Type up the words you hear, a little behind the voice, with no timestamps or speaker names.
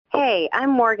Hey, I'm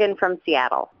Morgan from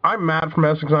Seattle. I'm Matt from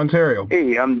Essex, Ontario.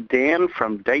 Hey, I'm Dan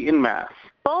from Dayton, Mass.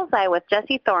 Bullseye with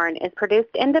Jesse Thorne is produced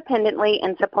independently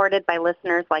and supported by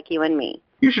listeners like you and me.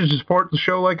 You should support the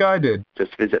show like I did.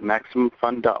 Just visit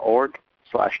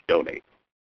MaximumFun.org/donate.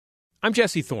 I'm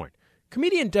Jesse Thorne.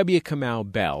 Comedian W.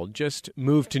 Kamau Bell just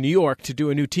moved to New York to do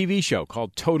a new TV show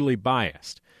called Totally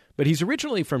Biased. But he's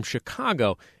originally from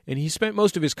Chicago, and he spent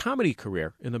most of his comedy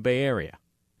career in the Bay Area.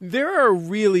 There are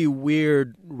really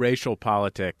weird racial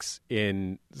politics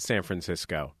in San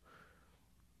Francisco.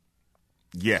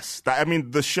 Yes. I mean,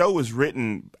 the show was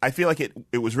written, I feel like it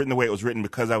was written the way it was written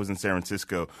because I was in San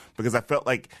Francisco, because I felt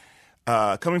like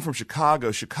coming from Chicago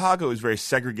is very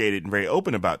segregated and very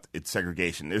open about its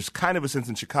segregation. There's kind of a sense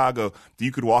in Chicago that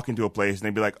you could walk into a place and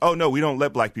they'd be like, oh, no, we don't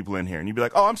let black people in here. And you'd be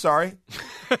like, oh, I'm sorry.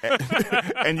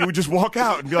 And you would just walk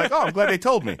out and be like, oh, I'm glad they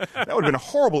told me. That would have been a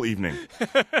horrible evening.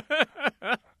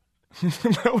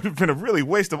 That would have been a really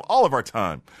waste of all of our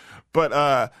time. But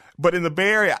in the Bay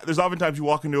Area, there's oftentimes you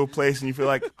walk into a place and you feel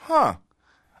like, I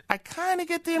kind of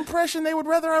get the impression they would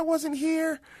rather I wasn't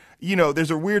here. You know, there's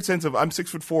a weird sense of I'm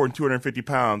 6'4" and 250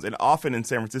 pounds, and often in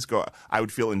San Francisco, I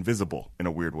would feel invisible in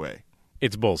a weird way.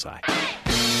 It's Bullseye.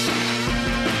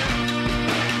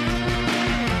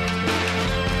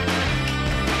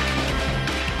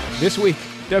 This week,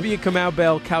 W. Kamau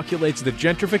Bell calculates the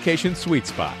gentrification sweet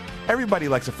spot. Everybody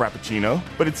likes a Frappuccino,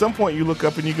 but at some point you look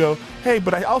up and you go, hey,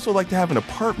 but I also like to have an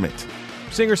apartment.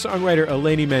 Singer-songwriter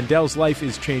Eleni Mandell's life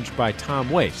is changed by Tom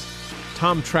Waits,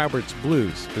 Tom Traubert's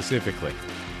Blues specifically,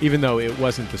 even though it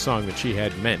wasn't the song that she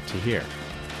had meant to hear.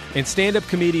 And stand-up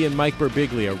comedian Mike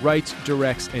Birbigilia writes,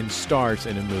 directs, and stars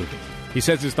in a movie. He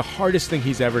says it's the hardest thing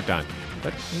he's ever done,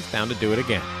 but he's bound to do it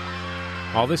again.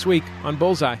 All this week on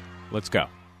Bullseye. Let's go.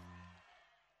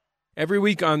 Every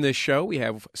week on this show, we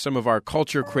have some of our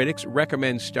culture critics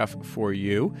recommend stuff for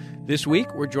you. This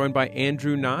week, we're joined by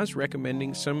Andrew Nas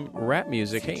recommending some rap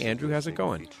music. Hey, Andrew, how's it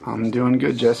going? I'm doing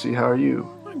good, Jesse. How are you?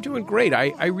 I'm doing great.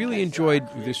 I really enjoyed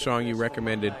this song you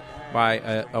recommended by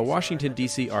a Washington,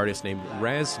 D.C. artist named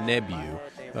Raz Nebu.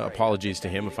 Apologies to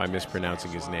him if I'm mispronouncing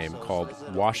his name, called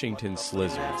Washington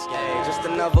Slizzards. Just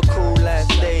another cool last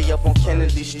day up on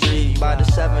Kennedy Street by the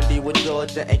 70 with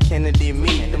Georgia and Kennedy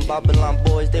meet. Them Babylon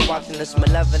boys, they watching us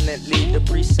malevolently. The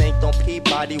precinct on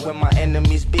Peabody where my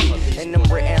enemies be. In them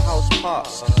Rittenhouse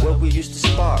parks where we used to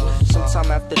spark.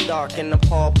 Sometime after dark in the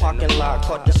Paul parking lot.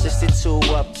 Caught the 62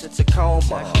 up to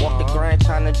Tacoma. Walked the Grand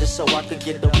China just so I could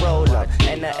get the roll up.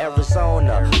 And the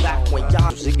Arizona, back when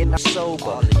y'all was getting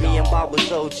sober. Me and Bob was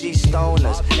OG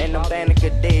stoners. In the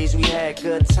Banneker days, we had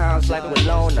good times like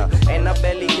Walona. And I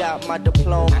barely got my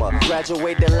diploma.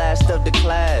 Graduated last of the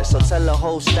class, so tell the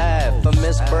whole staff. For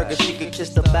Miss Burger, she could kiss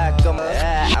the back of my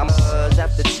ass. I'm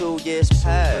after 2 years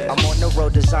past. I'm on the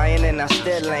road to Zion and I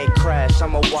still ain't crashed.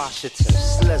 I'm a Washington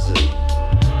Slizzard.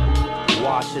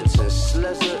 Washington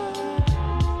Slizzard.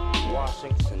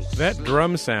 Washington Slizzard. That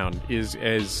drum sound is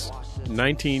as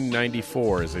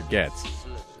 1994 as it gets.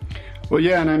 Well,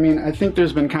 yeah, and I mean, I think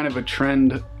there's been kind of a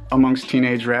trend amongst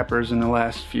teenage rappers in the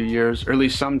last few years, or at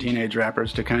least some teenage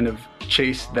rappers, to kind of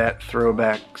chase that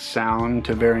throwback sound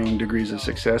to varying degrees of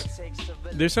success.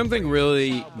 There's something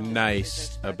really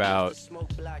nice about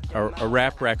a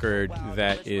rap record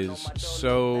that is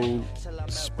so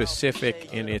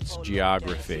specific in its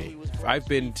geography. I've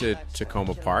been to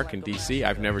Tacoma Park in D.C.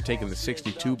 I've never taken the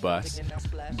 62 bus,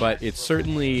 but it's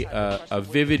certainly a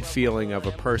vivid feeling of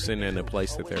a person and a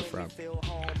place that they're from.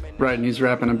 Right, and he's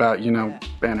rapping about,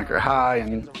 Banneker High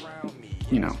and,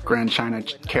 Grand China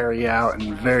Carry Out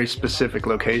and very specific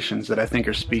locations that I think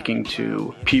are speaking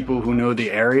to people who know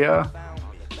the area.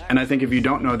 And I think if you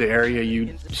don't know the area,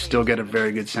 you still get a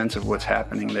very good sense of what's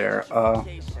happening there. I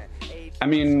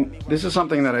mean, this is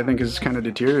something that I think has kind of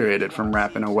deteriorated from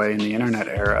rapping away in the internet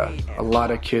era. A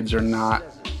lot of kids are not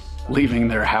leaving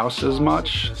their house as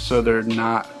much, so they're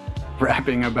not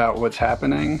rapping about what's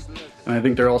happening. And I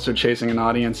think they're also chasing an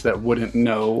audience that wouldn't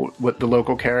know what the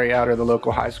local carryout or the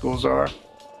local high schools are.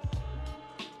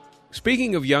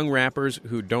 Speaking of young rappers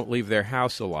who don't leave their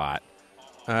house a lot,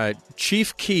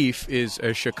 Chief Keef is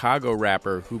a Chicago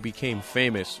rapper who became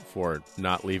famous for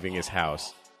not leaving his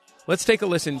house. Let's take a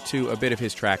listen to a bit of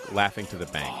his track, Laughing to the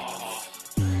Bank.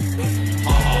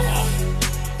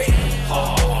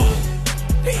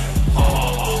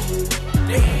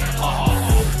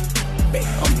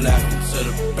 I'm laughing to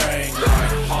the bank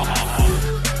like ha ha ha.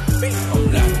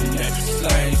 I'm laughing at the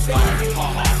slaves like ha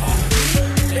ha ha.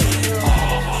 Damn ha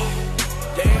ha ha.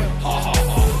 Damn ha ha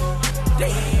ha.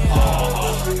 Damn ha ha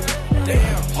ha.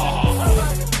 Damn ha ha ha.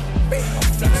 I'm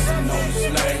flexing on the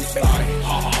slaves like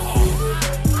ha ha ha.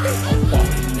 I'm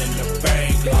walking in the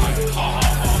bank like ha ha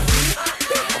ha.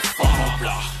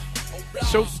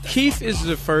 So Keef is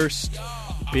the first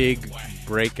big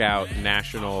breakout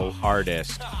national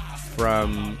artist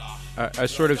from a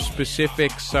sort of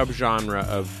specific subgenre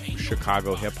of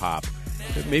Chicago hip-hop.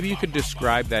 Maybe you could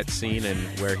describe that scene and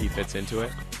where he fits into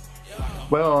it?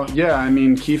 Well, yeah, I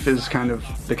mean, Keef is kind of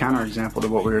the counterexample to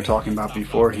what we were talking about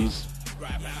before. He's,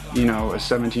 you know, a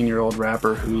 17-year-old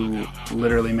rapper who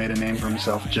literally made a name for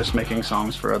himself just making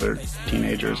songs for other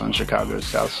teenagers on Chicago's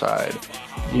South Side.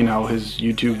 You know, his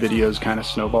YouTube videos kind of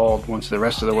snowballed once the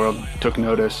rest of the world took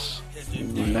notice.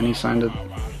 And then he signed a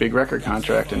big record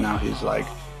contract, and now he's like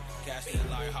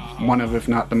one of, if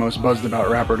not the most buzzed about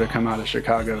rapper to come out of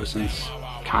Chicago since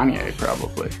Kanye,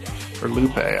 probably. Or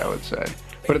Lupe, I would say.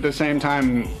 But at the same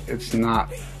time, it's not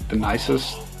the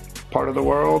nicest part of the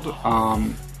world.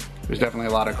 There's definitely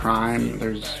a lot of crime.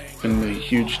 There's been a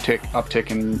huge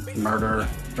uptick in murder,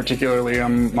 particularly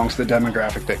amongst the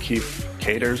demographic that Keef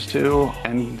caters to.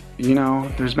 And, you know,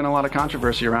 there's been a lot of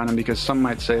controversy around him because some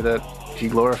might say that he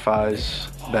glorifies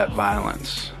that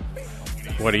violence.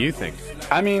 What do you think?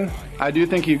 I mean, I do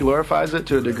think he glorifies it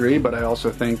to a degree, but I also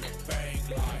think,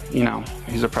 you know,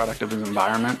 he's a product of his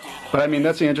environment. But I mean,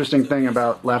 that's the interesting thing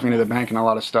about Laughing to the Bank and a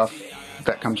lot of stuff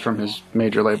that comes from his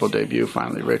major label debut,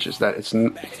 Finally Rich, is that it's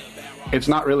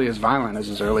not really as violent as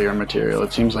his earlier material.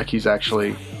 It seems like he's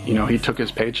actually, you know, he took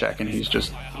his paycheck and he's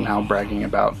just now bragging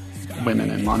about women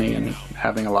and money and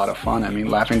having a lot of fun. I mean,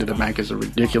 Laughing to the Bank is a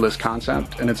ridiculous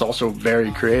concept, and it's also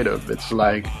very creative. It's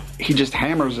like, he just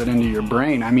hammers it into your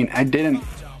brain. I mean, I didn't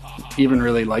even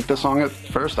really like the song at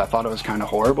first. I thought it was kind of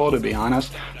horrible, to be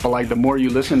honest. But like, the more you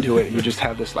listen to it, you just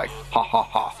have this like, ha ha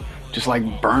ha, just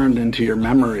like burned into your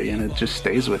memory, and it just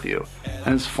stays with you.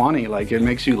 And it's funny, like, it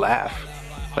makes you laugh.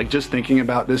 Like, just thinking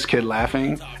about this kid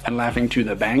laughing and laughing to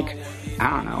the bank, I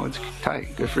don't know, it's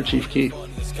tight. Good for Chief Keef.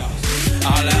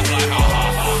 I'm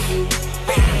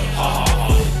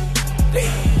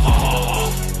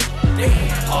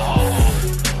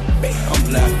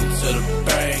laughing to the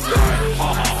bank like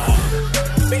ha ha ha.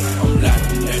 I'm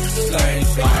laughing at the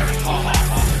slangs like ha ha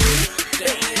ha.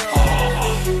 Damn ha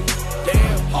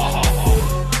ha ha.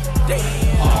 Damn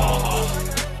ha ha.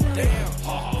 Damn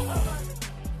ha ha.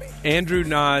 Andrew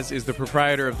Nas is the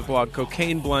proprietor of the blog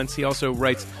Cocaine Blunts. He also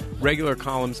writes regular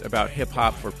columns about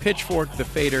hip-hop for Pitchfork, The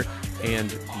Fader,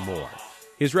 and more.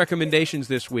 His recommendations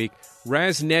this week,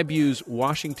 Raz Nebu's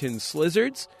Washington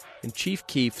Slizzards and Chief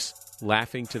Keef's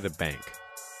Laughing to the Bank.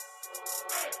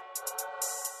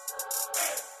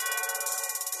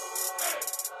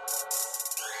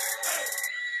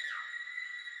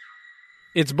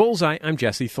 It's Bullseye. I'm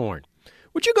Jesse Thorne.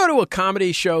 Would you go to a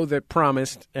comedy show that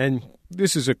promised, and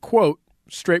this is a quote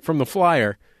straight from the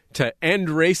flyer, to end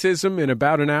racism in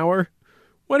about an hour?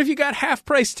 What if you got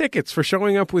half-price tickets for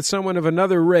showing up with someone of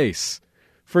another race?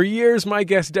 For years, my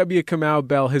guest W. Kamau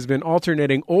Bell has been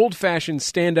alternating old-fashioned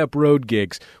stand-up road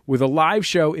gigs with a live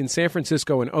show in San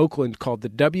Francisco and Oakland called the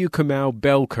W. Kamau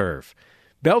Bell Curve.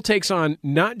 Bell takes on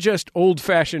not just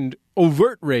old-fashioned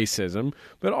overt racism,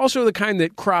 but also the kind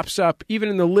that crops up even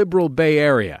in the liberal Bay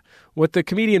Area, what the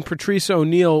comedian Patrice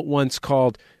O'Neill once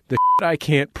called the shit I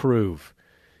can't prove.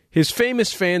 His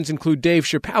famous fans include Dave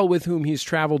Chappelle, with whom he's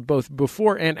traveled both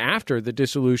before and after the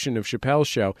dissolution of Chappelle's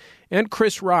Show, and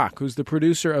Chris Rock, who's the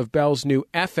producer of Bell's new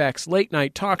FX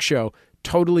late-night talk show,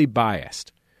 Totally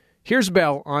Biased. Here's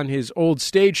Bell on his old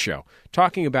stage show,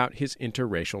 talking about his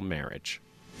interracial marriage.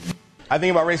 I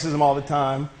think about racism all the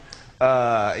time,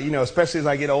 especially as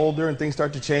I get older and things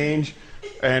start to change.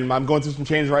 And I'm going through some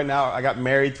change right now. I got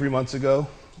married 3 months ago.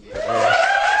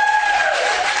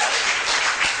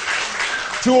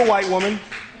 To a white woman.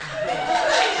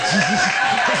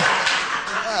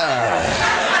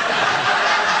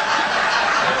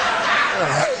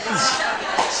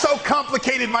 So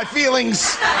complicated, my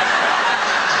feelings.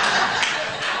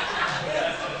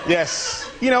 Yes.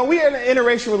 You know, we are in an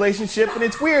interracial relationship, and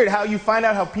it's weird how you find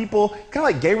out how people, kind of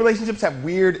like gay relationships, have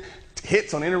weird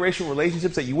hits on interracial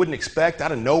relationships that you wouldn't expect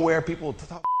out of nowhere. People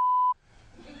talk.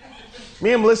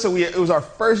 Me and Melissa, it was our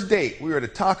first date. We were at a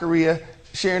taqueria,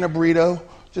 sharing a burrito,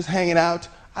 just hanging out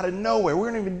of nowhere. We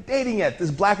weren't even dating yet.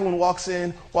 This black woman walks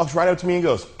right up to me and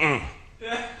goes,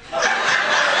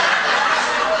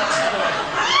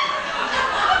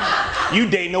 You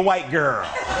dating a white girl.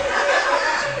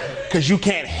 Because you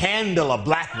can't handle a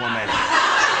black woman.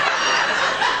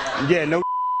 Yeah, no.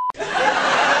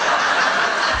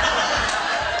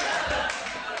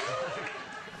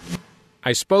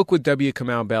 I spoke with W.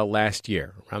 Kamau Bell last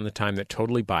year, around the time that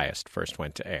Totally Biased first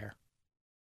went to air.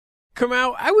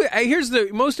 Kamau, here's the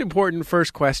most important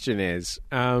first question is,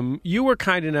 you were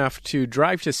kind enough to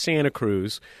drive to Santa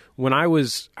Cruz when I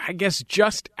was, I guess,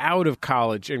 just out of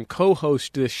college and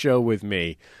co-host this show with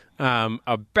me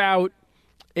about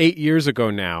 8 years ago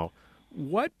now.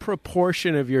 What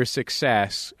proportion of your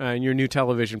success in your new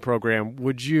television program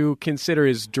would you consider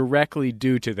is directly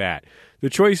due to that? The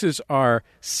choices are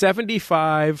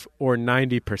 75 or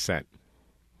 90%.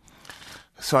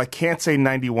 So I can't say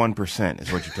 91%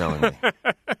 is what you're telling me.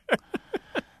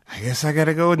 I guess I got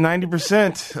to go with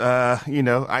 90%.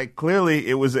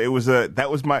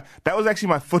 That was actually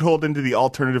my foothold into the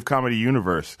alternative comedy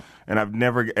universe, and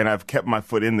I've kept my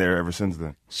foot in there ever since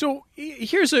then. So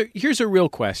here's a real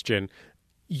question.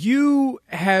 You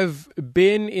have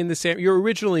been in you're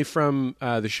originally from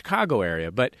the Chicago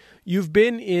area, but you've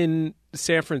been in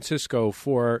San Francisco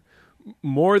for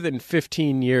more than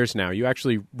 15 years now. You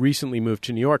actually recently moved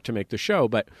to New York to make the show,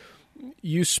 but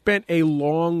you spent a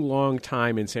long, long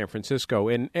time in San Francisco.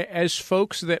 And as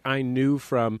folks that I knew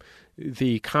from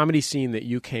the comedy scene that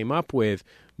you came up with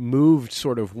moved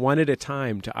sort of one at a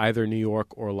time to either New York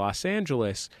or Los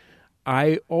Angeles,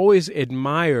 I always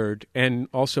admired and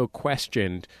also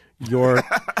questioned your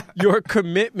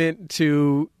commitment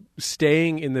to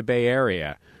staying in the Bay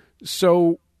Area.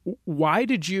 So why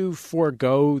did you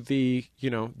forego the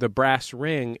brass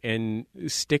ring and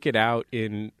stick it out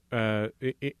in the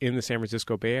San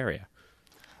Francisco Bay Area?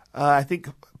 I think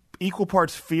equal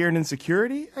parts fear and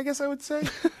insecurity, I guess I would say.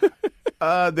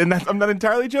 I'm not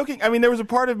entirely joking. I mean, there was a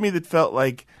part of me that felt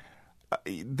like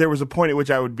there was a point at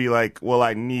which I would be like, well,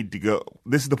 I need to go.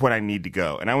 This is the point I need to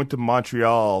go. And I went to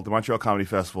Montreal, the Montreal Comedy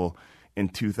Festival in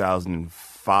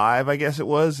 2005, I guess it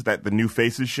was, the New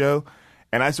Faces show.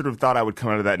 And I sort of thought I would come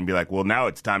out of that and be like, well, now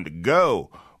it's time to go.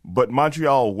 But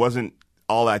Montreal wasn't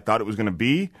all I thought it was going to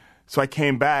be. So I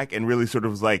came back and really sort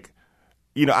of was like,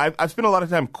 I've spent a lot of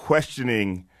time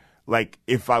questioning, like,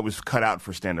 if I was cut out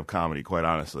for stand-up comedy, quite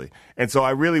honestly. And so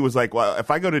I really was like, well,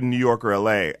 if I go to New York or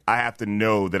LA, I have to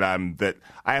know that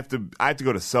I have to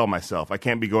go to sell myself. I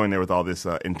can't be going there with all this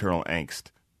internal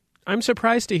angst. I'm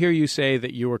surprised to hear you say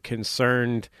that you were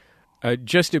concerned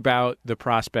just about the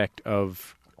prospect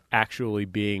of actually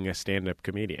being a stand-up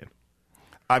comedian.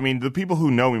 I mean, the people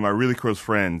who know me, my really close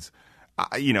friends,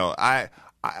 I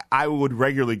would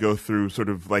regularly go through sort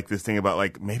of like this thing about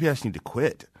like, maybe I just need to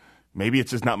quit. Maybe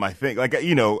it's just not my thing. Like,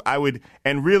 I would,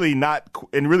 and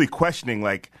really questioning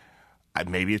like,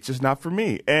 maybe it's just not for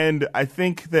me. And I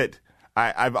think that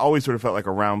I've always sort of felt like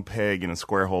a round peg in a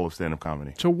square hole of stand-up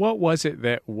comedy. So what was it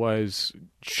that was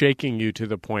shaking you to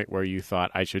the point where you thought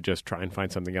I should just try and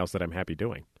find something else that I'm happy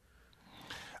doing?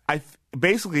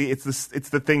 Basically, it's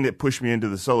the thing that pushed me into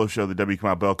the solo show, the W.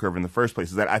 Kamau Bell Curve, in the first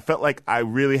place, is that I felt like I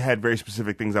really had very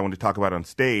specific things I wanted to talk about on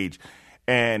stage.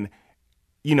 And,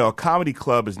 a comedy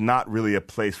club is not really a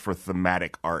place for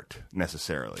thematic art,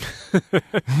 necessarily.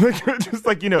 Just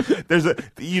like, there's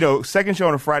a, second show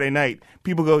on a Friday night,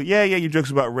 people go, yeah, your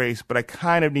joke's about race, but I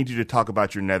kind of need you to talk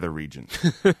about your nether regions.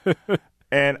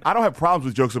 And I don't have problems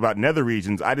with jokes about nether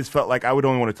regions. I just felt like I would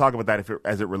only want to talk about that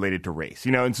as it related to race,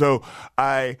 And so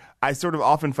I sort of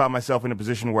often found myself in a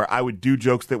position where I would do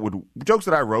jokes that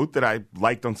I wrote that I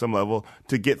liked on some level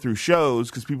to get through shows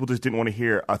because people just didn't want to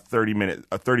hear a 30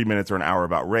 minutes or an hour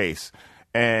about race,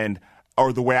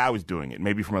 or the way I was doing it.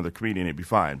 Maybe from another comedian it'd be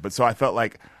fine. But so I felt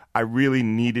like I really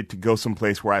needed to go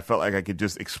someplace where I felt like I could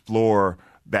just explore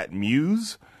that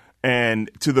muse and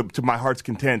to my heart's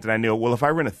content. And I knew, well, if I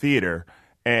rent a theater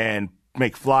and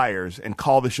make flyers and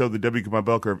call the show the W. Kamau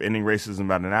Bell Curve, Ending Racism in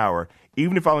About an Hour,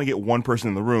 even if I only get one person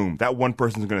in the room, that one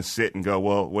person is going to sit and go,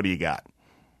 well, what do you got?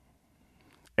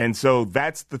 And so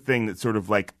that's the thing that sort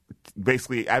of like,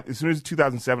 basically, as soon as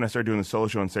 2007, I started doing the solo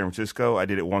show in San Francisco. I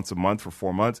did it once a month for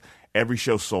 4 months. Every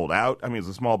show sold out. I mean, it was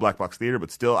a small black box theater,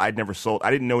 but still, I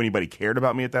didn't know anybody cared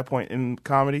about me at that point in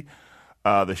comedy.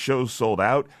 The shows sold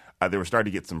out. They were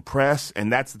starting to get some press,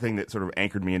 and that's the thing that sort of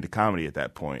anchored me into comedy at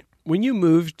that point. When you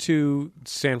moved to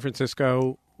San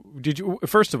Francisco, were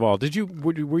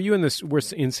you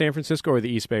in San Francisco or the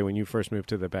East Bay when you first moved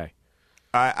to the Bay?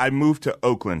 I moved to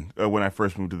Oakland when I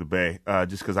first moved to the Bay,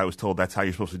 just because I was told that's how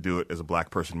you're supposed to do it as a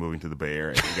black person moving to the Bay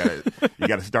Area. You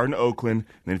got to start in Oakland,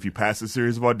 and then if you pass a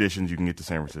series of auditions, you can get to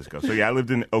San Francisco. So yeah, I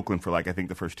lived in Oakland for I think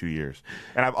the first 2 years,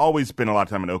 and I've always spent a lot of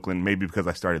time in Oakland, maybe because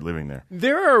I started living there.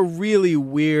 There are really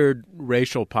weird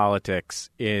racial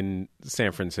politics in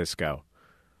San Francisco.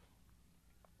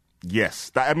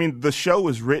 Yes. I mean, the show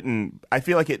was written, I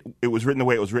feel like it was written the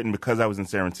way it was written because I was in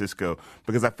San Francisco,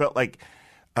 because I felt like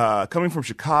coming from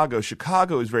Chicago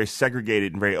is very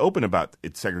segregated and very open about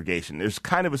its segregation. There's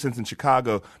kind of a sense in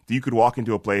Chicago that you could walk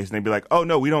into a place and they'd be like, oh,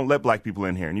 no, we don't let black people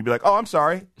in here. And you'd be like, oh, I'm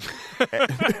sorry.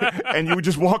 And you would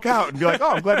just walk out and be like,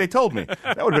 oh, I'm glad they told me.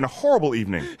 That would have been a horrible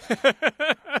evening.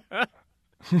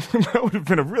 That would have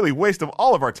been a really waste of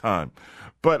all of our time.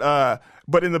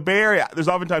 But in the Bay Area, there's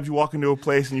oftentimes you walk into a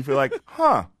place and you feel like,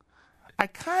 I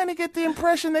kind of get the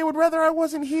impression they would rather I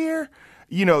wasn't here.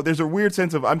 You know, there's a weird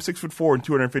sense of I'm 6'4" and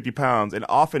 250 pounds, and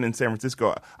often in San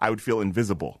Francisco, I would feel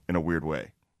invisible in a weird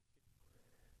way.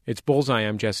 It's Bullseye.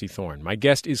 I'm Jesse Thorne. My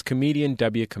guest is comedian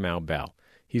W. Kamau Bell.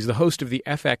 He's the host of the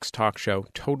FX talk show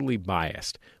Totally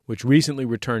Biased, which recently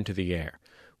returned to the air.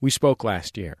 We spoke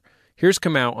last year. Here's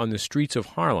Kamau on the streets of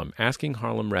Harlem asking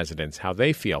Harlem residents how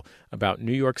they feel about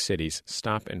New York City's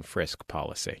stop and frisk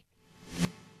policy.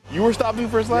 You were stopped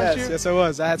and frisked last year? Yes, I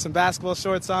was. I had some basketball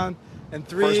shorts on. And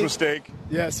first mistake.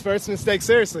 Yes, first mistake,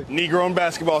 seriously. Negro in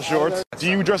basketball shorts. Do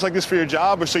you dress like this for your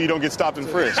job or so you don't get stopped and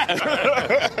frisked?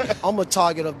 I'm a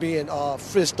target of being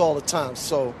frisked all the time,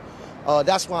 so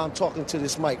that's why I'm talking to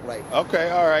this mic right now. Okay,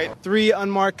 all right. 3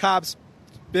 unmarked cops,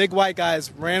 big white guys,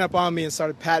 ran up on me and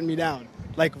started patting me down.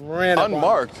 Like, ran up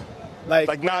Unmarked? On me.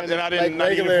 Like not in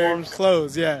regular uniforms?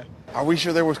 Clothes, yeah. Are we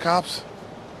sure there was cops?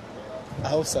 I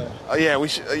hope so. Oh, yeah, we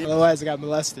should. Otherwise, I got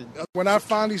molested. When I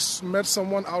finally met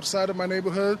someone outside of my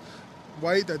neighborhood,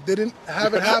 white, that didn't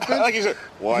have it happen. Like you said,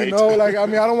 white. You know, like, I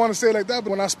mean, I don't want to say it like that, but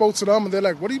when I spoke to them, and they're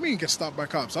like, what do you mean get stopped by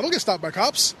cops? I don't get stopped by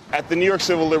cops. At the New York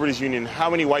Civil Liberties Union, how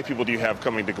many white people do you have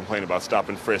coming to complain about stop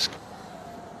and frisk?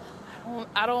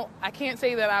 I can't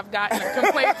say that I've gotten a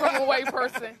complaint from a white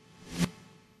person.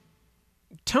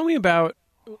 Tell me about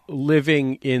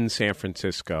living in San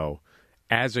Francisco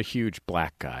as a huge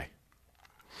black guy.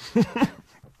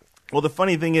 Well, the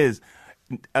funny thing is,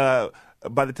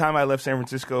 by the time I left San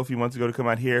Francisco a few months ago to come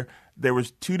out here, there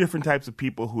was 2 different types of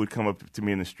people who would come up to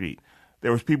me in the street.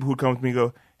 There was people who would come up to me and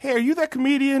go, hey, are you that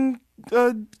comedian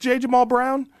J. Jamal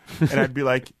Brown? And I'd be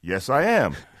like, yes, I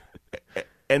am.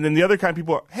 And then the other kind of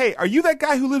people are, hey, are you that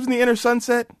guy who lives in the Inner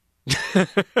Sunset?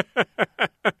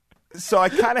 So I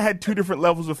kind of had 2 different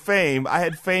levels of fame. I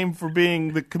had fame for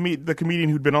being the comedian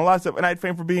who'd been on a lot of stuff, and I had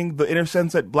fame for being the Inner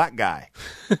Sunset black guy.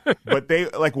 But they,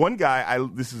 like one guy,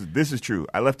 this is true.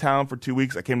 I left town for 2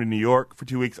 weeks. I came to New York for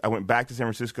 2 weeks. I went back to San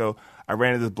Francisco. I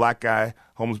ran into this black guy,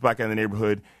 homeless black guy in the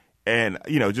neighborhood, and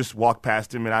just walked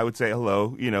past him, and I would say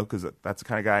hello, because that's the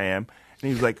kind of guy I am. And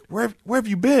he was like, where have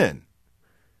you been?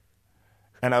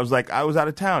 And I was like, I was out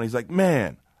of town. He's like,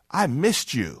 man, I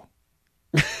missed you.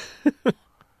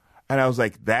 And I was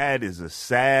like, that is a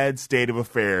sad state of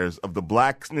affairs of the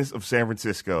blackness of San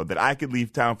Francisco, that I could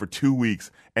leave town for 2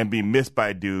 weeks and be missed by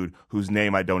a dude whose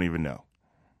name I don't even know.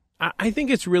 I think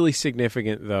it's really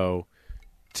significant, though,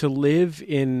 to live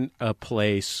in a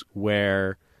place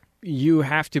where you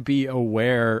have to be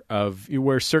aware of,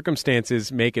 where circumstances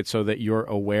make it so that you're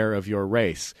aware of your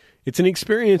race. It's an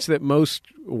experience that most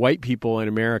white people in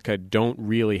America don't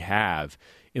really have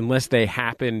unless they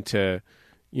happen to,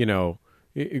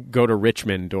 go to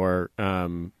Richmond or,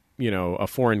 a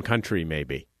foreign country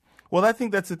maybe. Well, I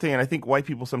think that's the thing. And I think white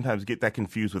people sometimes get that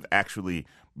confused with actually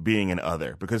being an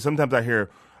other. Because sometimes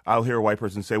I'll hear a white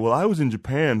person say, well, I was in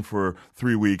Japan for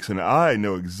 3 weeks and I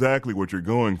know exactly what you're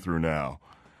going through now.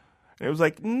 And it was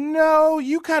like, no,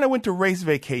 you kind of went to race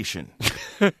vacation.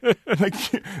 Like,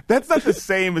 that's not the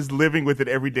same as living with it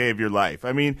every day of your life.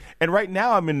 I mean, and right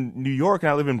now I'm in New York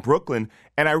and I live in Brooklyn,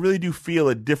 and I really do feel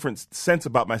a different sense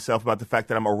about myself, about the fact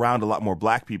that I'm around a lot more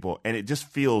black people, and it just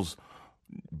feels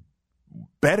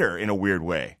better in a weird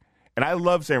way. And I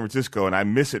love San Francisco and I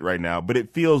miss it right now, but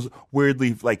it feels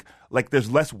weirdly like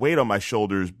there's less weight on my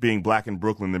shoulders being black in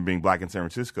Brooklyn than being black in San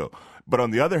Francisco. But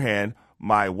on the other hand,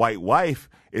 my white wife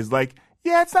is like,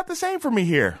 yeah, it's not the same for me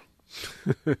here.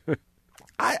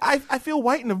 I feel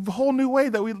white in a whole new way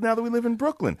now that we live in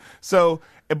Brooklyn. So,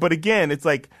 but again, it's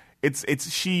like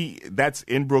that's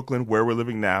in Brooklyn where we're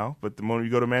living now. But the moment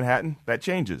you go to Manhattan, that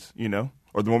changes,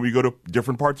 or the moment you go to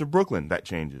different parts of Brooklyn, that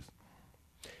changes.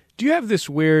 Do you have this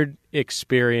weird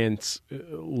experience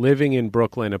living in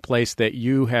Brooklyn, a place that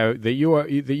you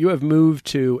have moved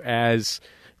to as,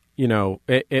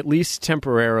 at least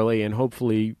temporarily and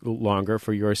hopefully longer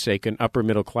for your sake, an upper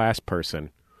middle class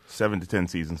person? 7 to 10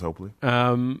 seasons, hopefully.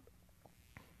 Do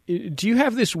you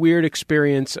have this weird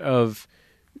experience of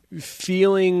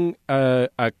feeling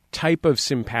a type of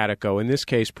simpatico, in this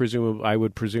case, I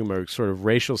would presume a sort of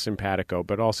racial simpatico,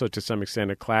 but also to some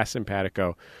extent a class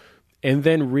simpatico, and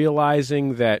then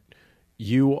realizing that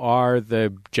you are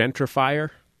the gentrifier?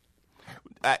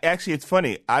 Actually, it's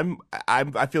funny. I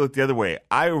feel it the other way.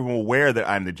 I am aware that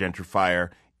I'm the gentrifier,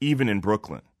 even in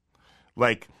Brooklyn.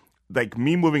 Like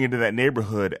me moving into that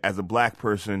neighborhood as a black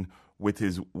person with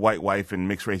his white wife and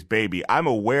mixed race baby, I'm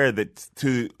aware that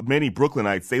to many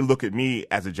Brooklynites, they look at me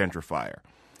as a gentrifier.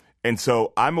 And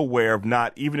so I'm aware of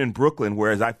not, even in Brooklyn,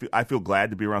 whereas I feel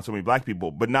glad to be around so many black people,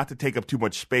 but not to take up too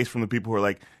much space from the people who are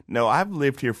like, no, I've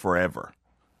lived here forever.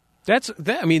 That's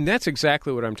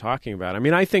exactly what I'm talking about. I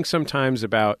mean, I think sometimes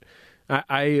about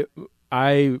my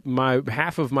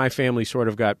half of my family sort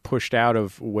of got pushed out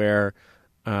of where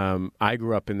I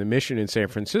grew up in the Mission in San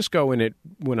Francisco, and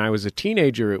when I was a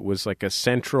teenager, it was like a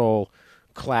central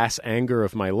class anger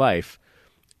of my life.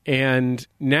 And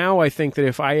now I think that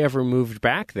if I ever moved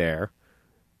back there,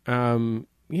 I'm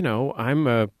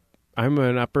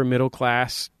an upper middle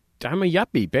class. I'm a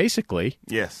yuppie, basically.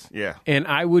 Yes, yeah. And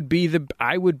I would be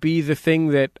the thing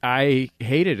that I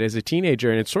hated as a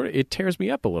teenager, and it tears me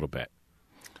up a little bit.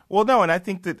 Well, no, and I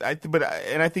think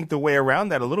the way around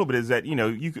that a little bit is that,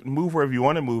 you can move wherever you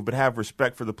want to move, but have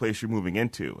respect for the place you're moving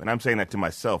into. And I'm saying that to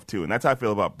myself too, and that's how I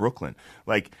feel about Brooklyn.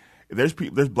 Like, there's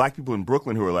black people in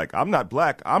Brooklyn who are like, I'm not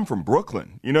black, I'm from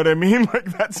Brooklyn. You know what I mean? Like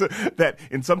that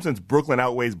in some sense, Brooklyn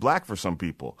outweighs black for some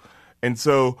people. And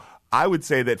so I would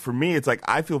say that for me, it's like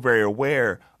I feel very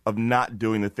aware of not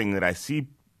doing the thing that I see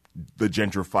the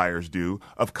gentrifiers do,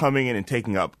 of coming in and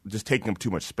taking up too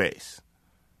much space.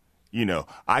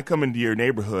 I come into your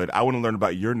neighborhood, I want to learn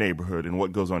about your neighborhood and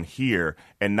what goes on here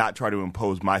and not try to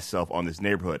impose myself on this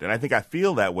neighborhood. And I think I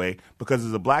feel that way because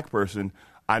as a black person,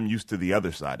 I'm used to the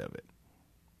other side of it.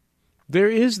 There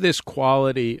is this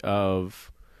quality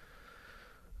of,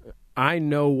 I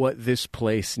know what this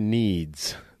place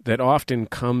needs, that often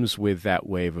comes with that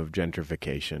wave of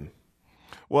gentrification.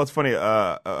 Well, it's funny.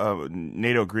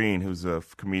 Nato Green, who's a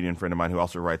comedian friend of mine who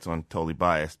also writes on Totally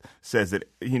Biased, says that,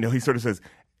 he sort of says,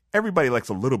 everybody likes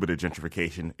a little bit of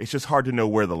gentrification. It's just hard to know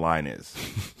where the line is.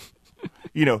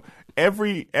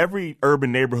 Every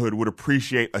urban neighborhood would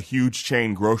appreciate a huge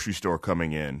chain grocery store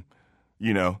coming in.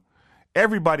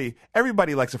 Everybody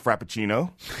likes a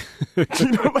Frappuccino.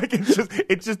 Like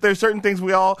it's just there's certain things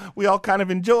we all kind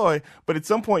of enjoy, but at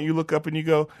some point you look up and you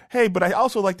go, hey, but I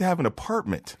also like to have an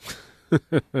apartment.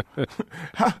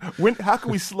 How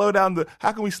can we slow down the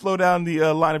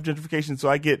line of gentrification so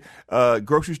I get a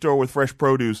grocery store with fresh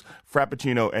produce,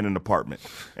 Frappuccino, and an apartment?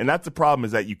 And that's the problem,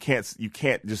 is that you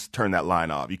can't just turn that line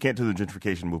off. You can't turn the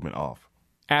gentrification movement off.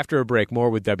 After a break, more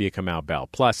with W. Kamau Bell.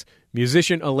 Plus,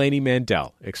 musician Eleni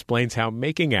Mandell explains how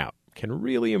making out can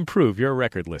really improve your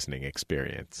record listening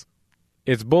experience.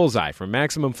 It's Bullseye from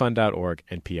MaximumFun.org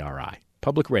and PRI,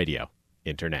 Public Radio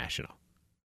International.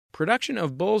 Production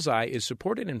of Bullseye is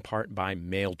supported in part by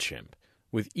MailChimp.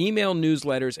 With email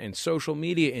newsletters and social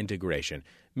media integration,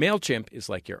 MailChimp is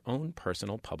like your own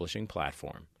personal publishing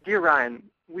platform. Dear Ryan,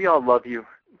 we all love you.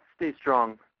 Stay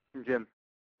strong. From Jim.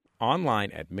 Online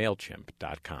at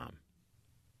MailChimp.com.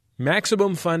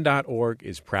 MaximumFun.org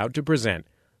is proud to present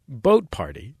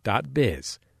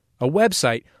BoatParty.biz, a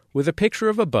website with a picture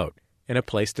of a boat and a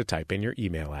place to type in your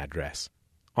email address.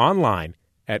 Online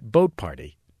at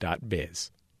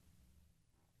BoatParty.biz.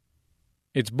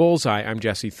 It's Bullseye. I'm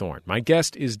Jesse Thorne. My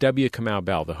guest is W. Kamau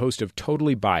Bell, the host of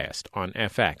Totally Biased on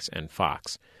FX and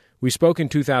Fox. We spoke in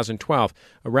 2012,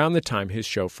 around the time his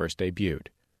show first debuted.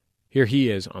 Here he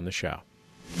is on the show.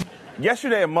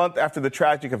 Yesterday, a month after the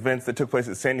tragic events that took place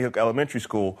at Sandy Hook Elementary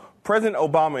School, President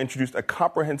Obama introduced a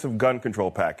comprehensive gun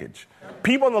control package.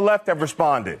 People on the left have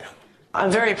responded.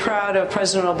 I'm very proud of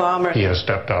President Obama. He has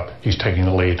stepped up. He's taking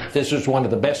the lead. This is one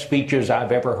of the best speeches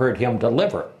I've ever heard him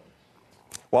deliver.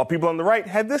 While people on the right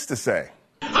had this to say.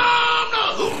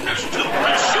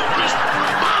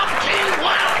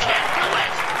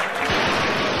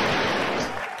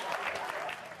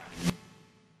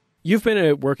 You've been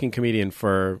a working comedian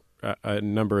for a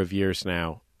number of years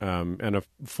now, and a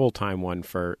full-time one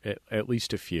for at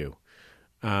least a few.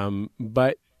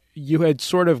 But you had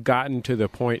sort of gotten to the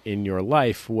point in your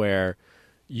life where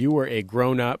you were a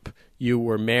grown-up, you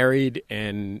were married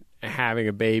and having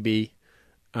a baby,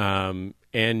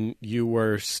 and you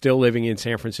were still living in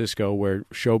San Francisco where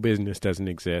show business doesn't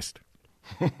exist.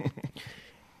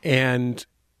 And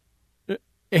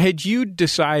had you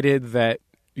decided that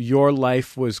your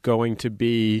life was going to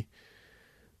be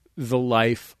the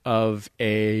life of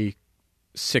a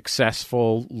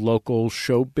successful local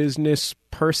show business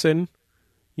person?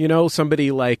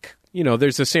 Somebody like,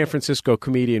 there's a San Francisco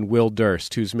comedian, Will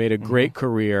Durst, who's made a great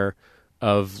career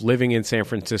of living in San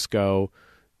Francisco.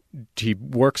 He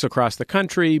works across the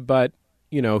country, but,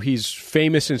 he's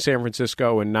famous in San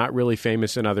Francisco and not really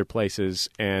famous in other places.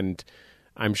 And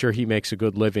I'm sure he makes a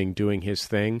good living doing his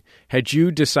thing. Had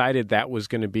you decided that was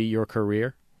going to be your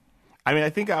career? I mean, I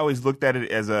think I always looked at it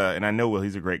as and I know Will,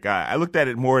 he's a great guy. I looked at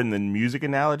it more in the music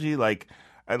analogy. I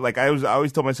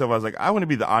always told myself, I was like, I want to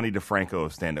be the Ani DeFranco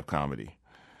of stand-up comedy.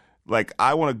 Like,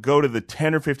 I want to go to the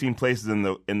 10 or 15 places in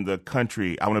the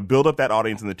country. I want to build up that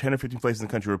audience in the 10 or 15 places in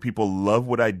the country where people love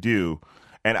what I do,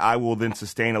 and I will then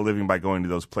sustain a living by going to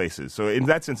those places. So in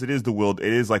that sense, it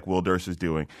is like Will Durst is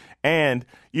doing. And,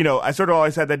 you know, I sort of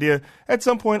always had the idea, at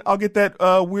some point, I'll get that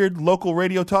weird local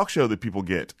radio talk show that people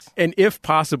get. And if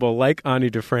possible, like Ani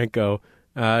DeFranco,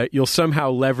 you'll somehow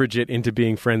leverage it into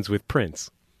being friends with Prince.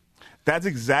 That's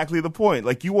exactly the point.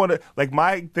 Like, you want to, like,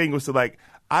 my thing was to, like,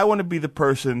 I want to be the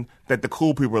person that the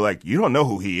cool people are like, you don't know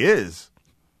who he is.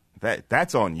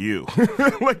 That's on you.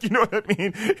 Like, you know what I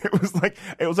mean? It was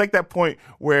like that point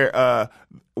where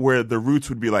the Roots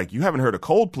would be like, you haven't heard of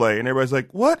Coldplay, and everybody's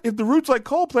like, what? If the Roots like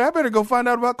Coldplay, I better go find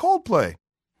out about Coldplay.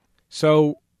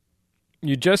 So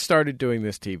you just started doing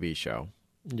this TV show.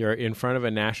 You're in front of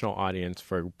a national audience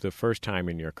for the first time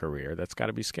in your career. That's got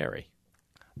to be scary.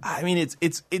 I mean,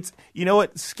 it's you know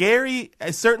what? Scary.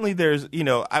 Certainly, there's, you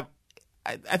know,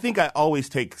 I think I always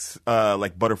take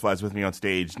like butterflies with me on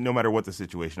stage, no matter what the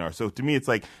situation are. So to me, it's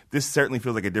like this certainly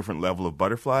feels like a different level of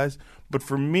butterflies. But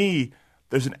for me,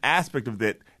 there's an aspect of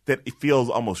that it feels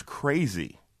almost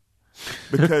crazy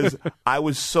because I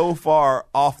was so far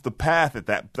off the path at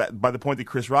that by the point that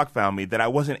Chris Rock found me that I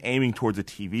wasn't aiming towards a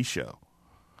TV show.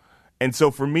 And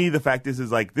so for me, the fact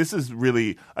is like this is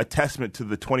really a testament to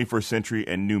the 21st century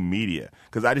and new media,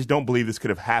 because I just don't believe this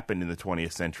could have happened in the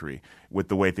 20th century with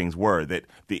the way things were. That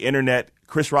the internet,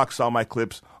 Chris Rock saw my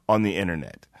clips on the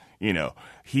internet. You know,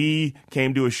 he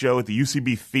came to a show at the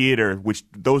UCB Theater, which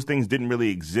those things didn't really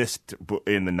exist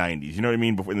in the 90s. You know what I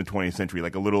mean? Before in the 20th century,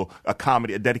 like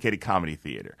a dedicated comedy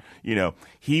theater. You know,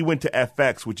 he went to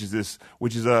FX, which is it's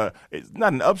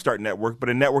not an upstart network, but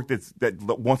a network that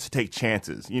wants to take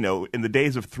chances. You know, in the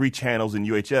days of 3 channels in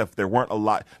UHF, there weren't a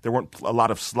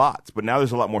lot of slots, but now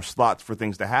there's a lot more slots for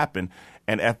things to happen.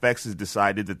 And FX has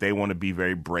decided that they want to be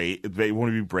very brave. They want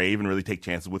to be brave and really take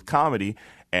chances with comedy.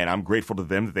 And I'm grateful to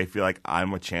them that they feel like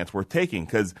I'm a chance worth taking,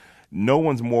 because no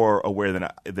one's more aware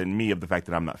than me of the fact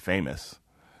that I'm not famous.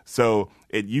 So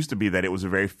it used to be that it was a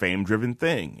very fame-driven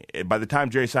thing. By the time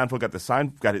Jerry Seinfeld got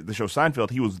the show Seinfeld,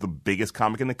 he was the biggest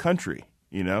comic in the country,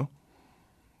 you know?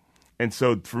 And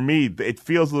so for me, it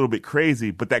feels a little bit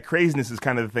crazy, but that craziness is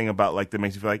kind of the thing about like that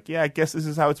makes you feel like, yeah, I guess this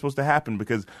is how it's supposed to happen,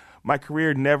 because my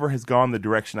career never has gone the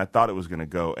direction I thought it was going to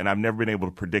go, and I've never been able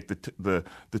to predict the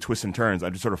twists and turns.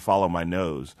 I just sort of follow my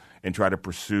nose and try to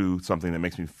pursue something that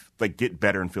makes me like get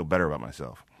better and feel better about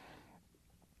myself.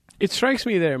 It strikes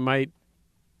me that it might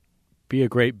be a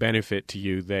great benefit to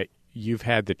you that you've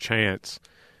had the chance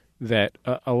that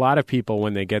a lot of people,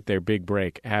 when they get their big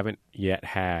break, haven't yet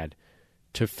had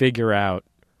to figure out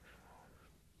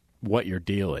what your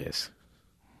deal is.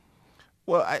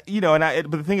 Well,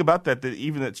 but the thing about that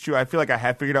even that's true, I feel like I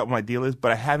have figured out what my deal is,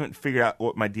 but I haven't figured out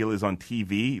what my deal is on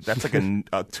TV. That's like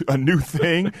a new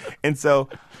thing. And so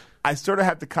I sort of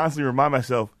have to constantly remind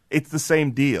myself, it's the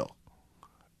same deal.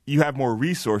 You have more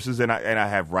resources, and I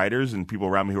have writers and people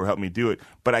around me who are helping me do it,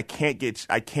 but I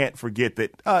can't forget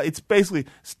that it's basically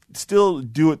still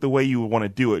do it the way you want to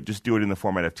do it, just do it in the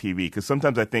format of TV. Because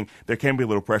sometimes I think there can be a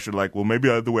little pressure, like, well, maybe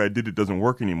the way I did it doesn't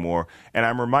work anymore. And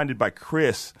I'm reminded by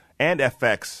Chris and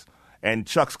FX and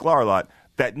Chuck Sklar a lot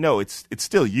that no, it's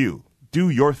still you. Do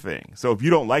your thing. So if you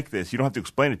don't like this, you don't have to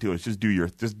explain it to us.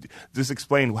 Just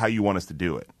explain how you want us to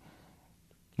do it.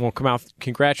 Well, Kamau,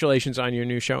 congratulations on your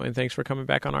new show, and thanks for coming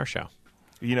back on our show.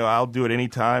 You know, I'll do it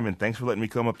anytime, and thanks for letting me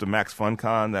come up to Max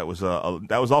FunCon. That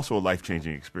was also a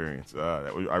life-changing experience.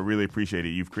 I really appreciate it.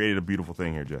 You've created a beautiful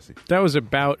thing here, Jesse. That was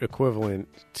about equivalent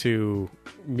to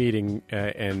meeting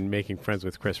and making friends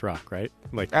with Chris Rock, right?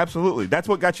 Like, absolutely. That's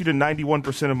what got you to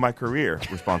 91% of my career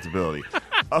responsibility.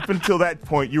 Up until that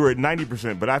point, you were at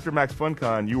 90%, but after Max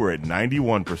FunCon, you were at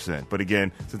 91%. But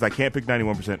again, since I can't pick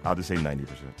 91%, I'll just say 90%.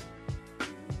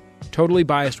 Totally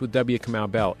Biased with W. Kamau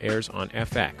Bell airs on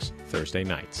FX Thursday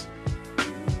nights.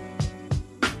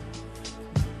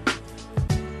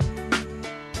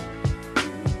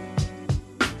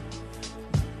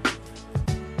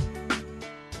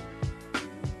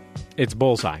 It's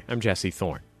Bullseye. I'm Jesse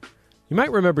Thorne. You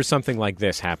might remember something like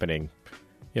this happening,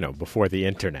 before the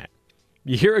internet.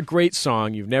 You hear a great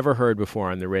song you've never heard before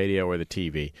on the radio or the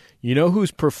TV. You know who's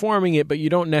performing it, but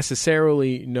you don't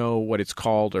necessarily know what it's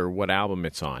called or what album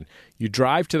it's on. You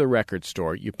drive to the record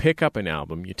store, you pick up an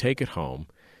album, you take it home,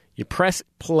 you press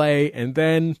play, and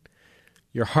then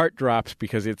your heart drops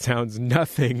because it sounds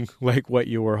nothing like what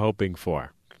you were hoping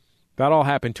for. That all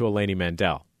happened to Eleni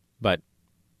Mandell, but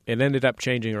it ended up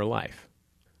changing her life.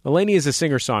 Eleni is a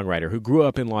singer-songwriter who grew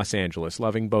up in Los Angeles,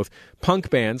 loving both punk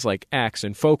bands like X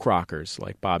and folk rockers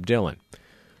like Bob Dylan.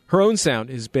 Her own sound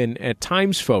has been at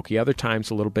times folky, other times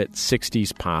a little bit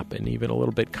 60s pop, and even a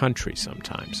little bit country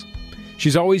sometimes.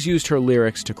 She's always used her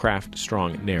lyrics to craft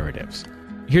strong narratives.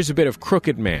 Here's a bit of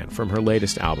Crooked Man from her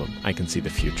latest album, I Can See the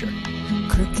Future.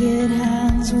 Crooked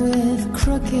hands with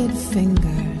crooked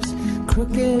fingers,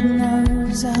 crooked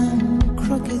nose and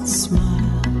crooked smile.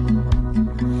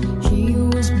 He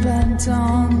was bent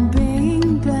on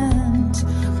being bent,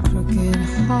 crooked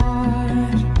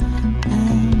heart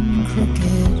and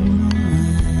crooked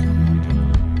mind.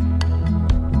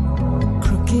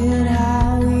 Crooked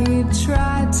how he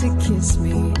tried to kiss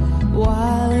me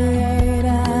while he ate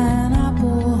an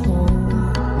apple whole.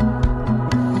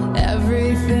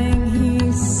 Everything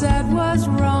he said was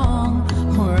wrong,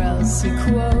 or else he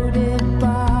quoted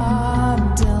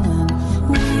Bob Dylan.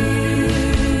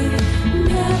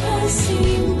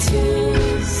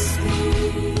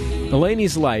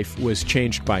 Eleni's life was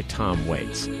changed by Tom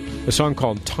Waits, a song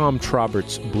called Tom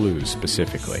Traubert's Blues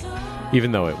specifically,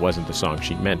 even though it wasn't the song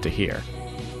she meant to hear.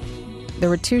 There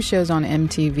were two shows on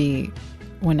MTV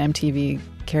when MTV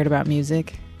cared about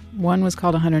music. One was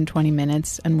called 120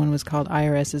 Minutes, and one was called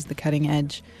IRS is the Cutting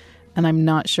Edge. And I'm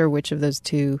not sure which of those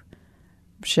two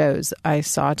shows I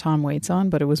saw Tom Waits on,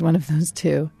 but it was one of those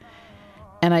two.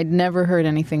 And I'd never heard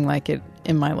anything like it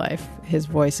in my life, his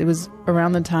voice. It was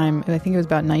around the time, I think it was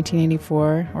about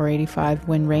 1984 or 85,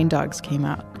 when Rain Dogs came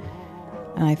out.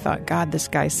 And I thought, God, this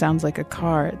guy sounds like a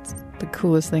car. It's the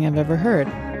coolest thing I've ever heard.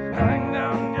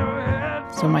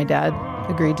 So my dad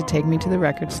agreed to take me to the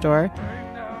record store,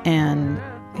 and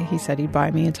he said he'd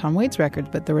buy me a Tom Waits record,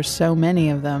 but there were so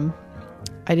many of them,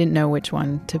 I didn't know which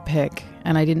one to pick,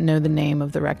 and I didn't know the name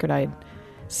of the record I'd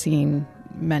seen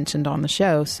mentioned on the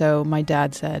show. So my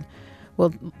dad said,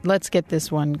 well, let's get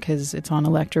this one because it's on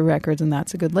Elektra Records and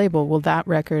that's a good label. Well, that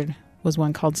record was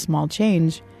one called Small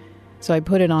Change. So I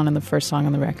put it on, and the first song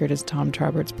on the record is Tom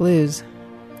Traubert's Blues.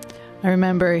 I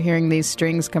remember hearing these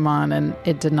strings come on, and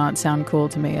it did not sound cool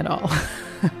to me at all.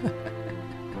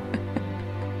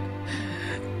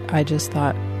 I just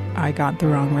thought I got the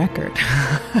wrong record.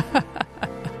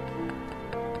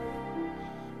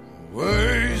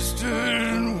 Wasted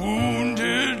and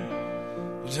wounded,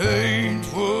 it ain't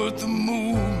what the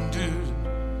moon did.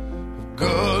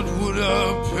 God, would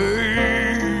I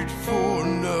paid for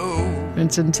no.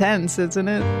 It's intense, isn't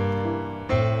it?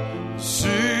 See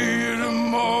you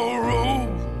tomorrow,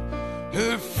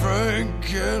 if Frank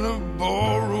can I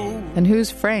borrow. And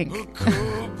who's Frank?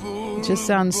 It just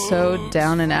sounds so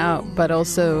down and out, but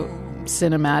also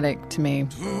cinematic to me,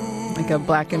 like a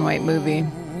black and white movie.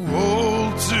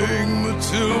 Waltzing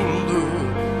Matilda,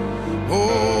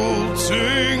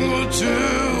 waltzing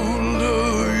Matilda,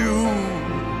 you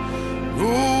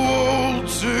go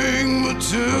waltzing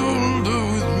Matilda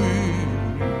with me.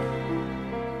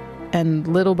 And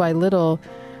little by little,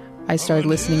 I started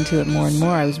listening to it more and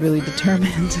more. I was really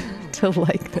determined to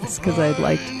like this because I'd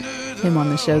liked him on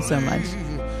the show so much.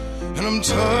 And I'm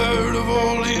tired of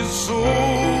all these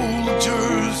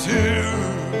soldiers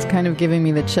here. It's kind of giving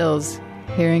me the chills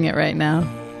hearing it right now.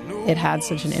 It had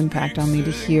such an impact on me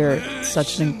to hear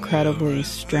such an incredibly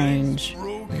strange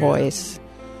voice.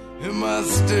 In my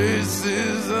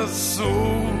stasis, I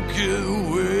soak it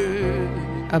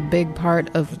away. A big part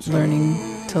of learning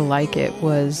to like it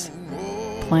was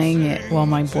playing it while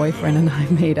my boyfriend and I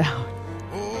made out.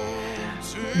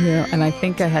 Yeah, and I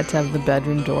think I had to have the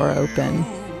bedroom door open,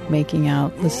 making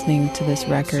out, listening to this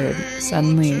record.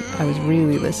 Suddenly, I was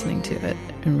really listening to it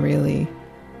and really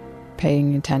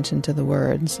paying attention to the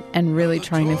words and really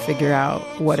trying to figure out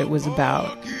what it was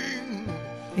about.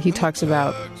 He talks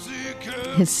about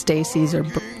his Stacy's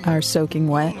are soaking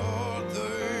wet,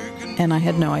 and I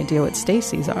had no idea what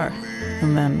Stacy's are.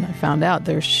 And then I found out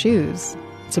they're shoes.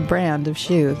 It's a brand of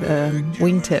shoe,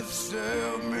 wingtips.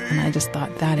 And I just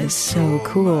thought, that is so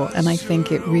cool. And I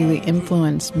think it really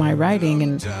influenced my writing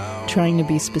and trying to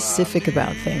be specific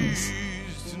about things.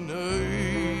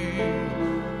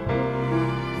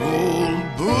 Old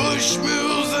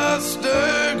Bushmills I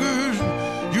staggered,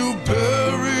 you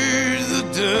buried the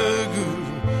dagger.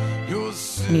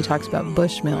 And he talks about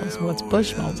Bushmills. What's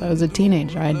Bushmills? I was a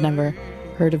teenager. I had never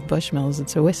heard of Bushmills.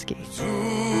 It's a whiskey.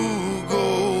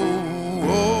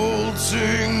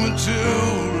 Waltzing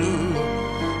Matilda,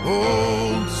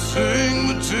 waltzing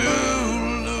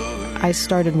Matilda. I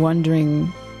started wondering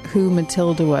who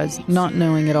Matilda was, not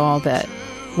knowing at all that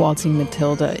waltzing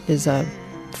Matilda is a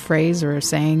phrase or a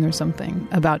saying or something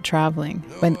about traveling.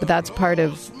 But that's part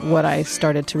of what I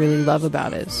started to really love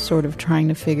about it, sort of trying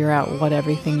to figure out what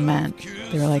everything meant.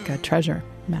 They were like a treasure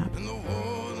map.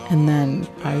 And then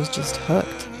I was just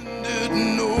hooked.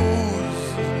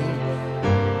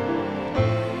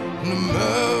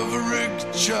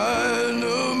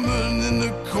 Chinaman in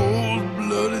the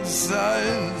cold-blooded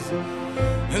signs,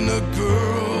 and the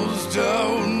girls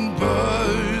down by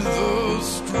the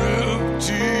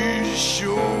striptease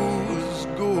shows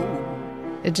go.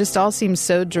 It just all seems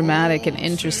so dramatic and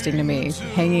interesting to me.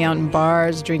 Hanging out in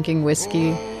bars, drinking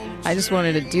whiskey. I just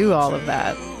wanted to do all of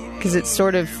that because it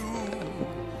sort of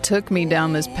took me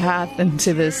down this path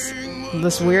into this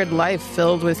weird life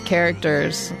filled with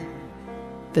characters.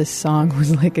 This song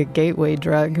was like a gateway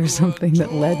drug or something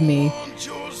that led me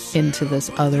into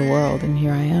this other world, and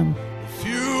here I am.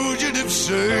 Fugitives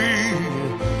say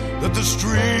that the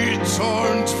streets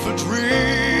aren't for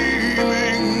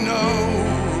dreaming now.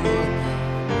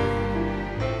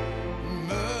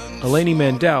 Eleni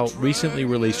Mandell recently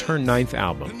released her 9th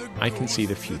album, I Can See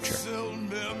the Future.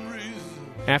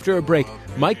 After a break,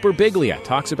 Mike Birbigilia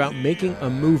talks about making a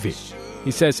movie.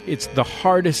 He says it's the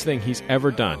hardest thing he's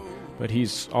ever done, but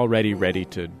he's already ready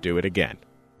to do it again.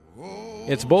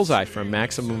 It's Bullseye from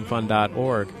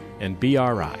MaximumFun.org and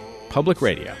BRI, Public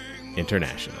Radio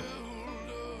International.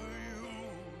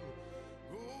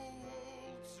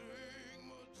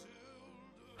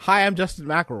 Hi, I'm Justin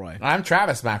McElroy. I'm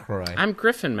Travis McElroy. I'm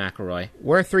Griffin McElroy.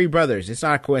 We're three brothers. It's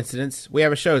not a coincidence. We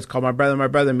have a show. It's called My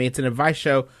Brother Me. It's an advice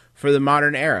show for the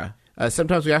modern era.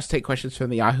 Sometimes we also take questions from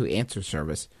the Yahoo Answer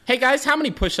Service. Hey, guys, how many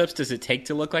push-ups does it take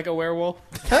to look like a werewolf?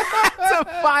 That's a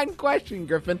fine question,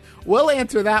 Griffin. We'll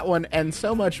answer that one and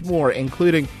so much more,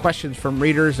 including questions from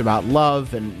readers about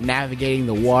love and navigating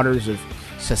the waters of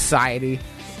society.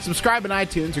 Subscribe in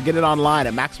iTunes or get it online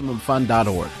at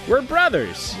MaximumFun.org. We're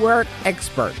brothers. We're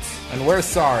experts. And we're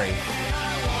sorry.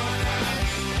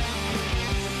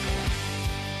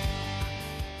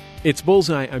 It's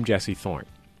Bullseye. I'm Jesse Thorne.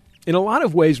 In a lot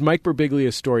of ways, Mike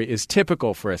Birbiglia's story is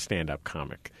typical for a stand-up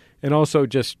comic, and also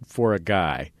just for a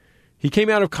guy. He came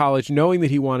out of college knowing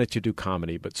that he wanted to do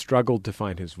comedy, but struggled to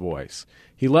find his voice.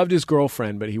 He loved his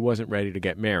girlfriend, but he wasn't ready to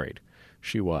get married.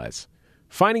 She was.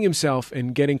 Finding himself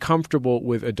and getting comfortable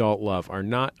with adult love are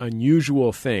not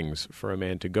unusual things for a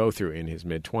man to go through in his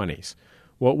mid-20s.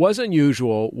 What was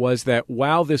unusual was that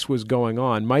while this was going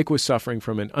on, Mike was suffering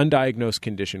from an undiagnosed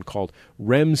condition called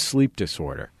REM sleep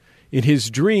disorder. In his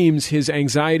dreams, his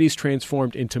anxieties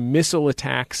transformed into missile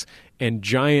attacks and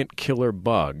giant killer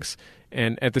bugs.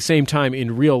 And at the same time,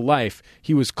 in real life,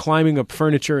 he was climbing up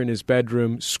furniture in his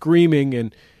bedroom, screaming,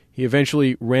 and he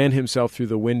eventually ran himself through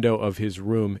the window of his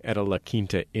room at a La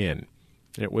Quinta Inn.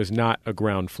 It was not a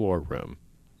ground floor room.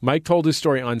 Mike told his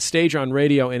story on stage, on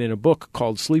radio, and in a book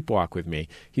called Sleepwalk With Me.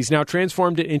 He's now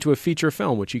transformed it into a feature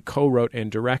film, which he co-wrote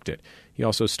and directed. He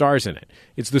also stars in it.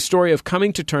 It's the story of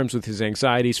coming to terms with his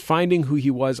anxieties, finding who he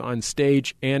was on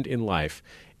stage and in life,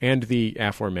 and the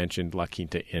aforementioned La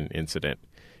Quinta Inn incident.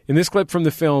 In this clip from the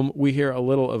film, we hear a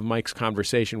little of Mike's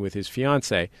conversation with his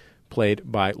fiancée,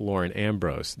 played by Lauren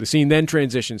Ambrose. The scene then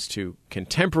transitions to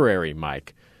contemporary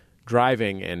Mike,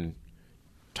 driving and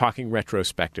talking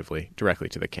retrospectively directly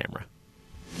to the camera.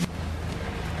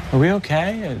 Are we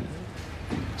okay?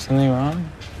 Something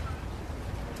wrong?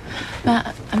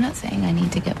 Matt, I'm not saying I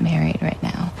need to get married right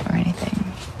now or anything.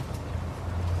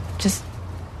 Just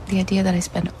the idea that I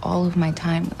spend all of my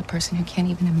time with a person who can't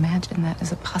even imagine that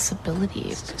as a possibility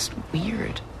is just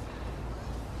weird.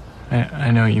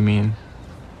 I know what you mean.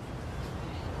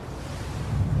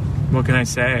 What can I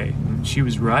say? She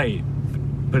was right.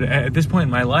 But at this point in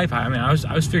my life, I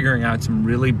was figuring out some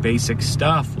really basic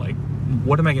stuff, like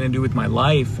what am I going to do with my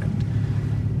life,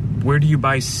 and where do you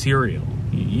buy cereal?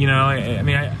 You know,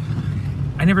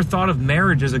 I never thought of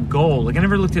marriage as a goal. Like I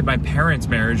never looked at my parents'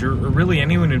 marriage or really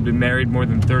anyone who'd been married more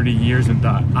than 30 years and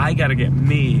thought, I got to get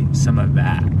me some of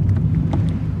that.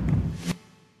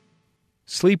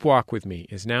 Sleepwalk With Me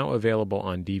is now available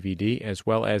on DVD as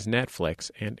well as Netflix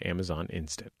and Amazon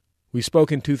Instant. We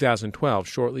spoke in 2012,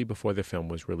 shortly before the film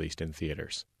was released in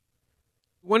theaters.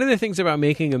 One of the things about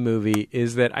making a movie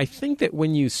is that I think that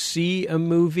when you see a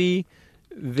movie,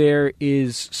 there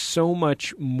is so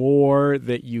much more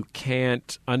that you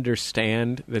can't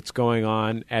understand that's going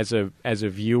on as a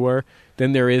viewer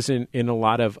than there is in a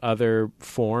lot of other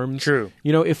forms. True.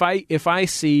 You know, if I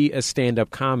see a stand-up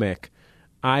comic,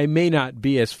 I may not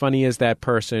be as funny as that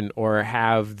person or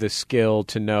have the skill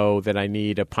to know that I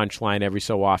need a punchline every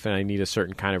so often, I need a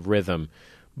certain kind of rhythm.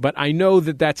 But I know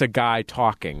that that's a guy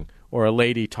talking or a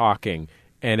lady talking,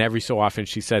 and every so often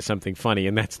she says something funny,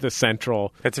 and that's the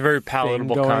central That's a very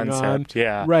palatable concept, on.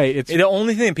 Yeah. Right. The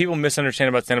only thing that people misunderstand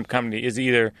about stand-up comedy is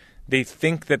either they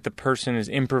think that the person is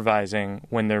improvising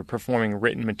when they're performing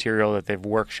written material that they've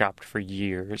workshopped for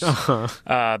years.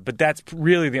 But that's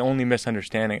really the only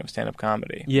misunderstanding of stand-up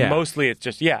comedy. Yeah. Mostly it's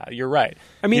just, you're right.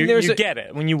 I mean, you get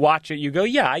it. When you watch it, you go,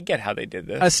 I get how they did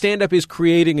this. A stand-up is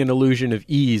creating an illusion of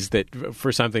ease that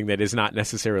for something that is not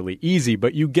necessarily easy,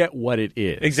 but you get what it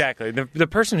is. Exactly. The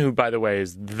person who, by the way,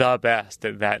 is the best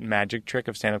at that magic trick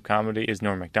of stand-up comedy is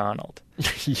Norm Macdonald.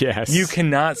 Yes. You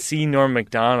cannot see Norm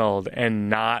Macdonald and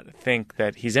not think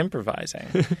that he's improvising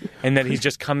and that he's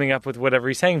just coming up with whatever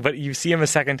he's saying. But you see him a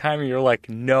second time and you're like,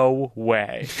 no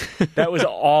way. That was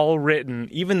all written.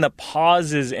 Even the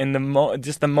pauses and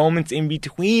just the moments in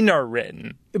between are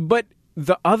written. But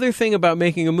the other thing about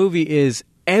making a movie is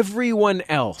everyone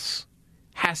else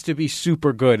has to be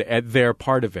super good at their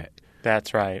part of it.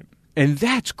 That's right. And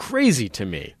that's crazy to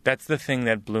me. That's the thing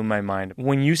that blew my mind.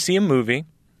 When you see a movie,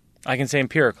 I can say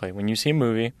empirically, when you see a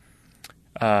movie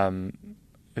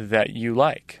that you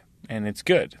like and it's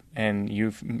good and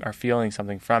you are feeling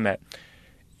something from it,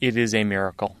 it is a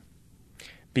miracle.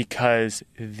 Because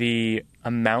the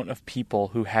amount of people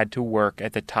who had to work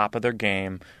at the top of their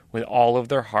game with all of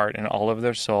their heart and all of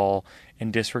their soul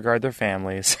and disregard their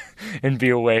families and be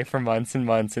away for months and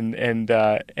months and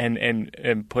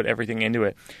put everything into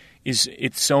it,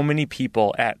 it's so many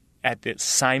people at the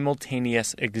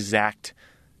simultaneous exact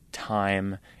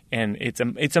time, and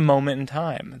it's a moment in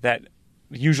time that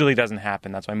usually doesn't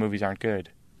happen. That's why movies aren't good.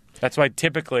 That's why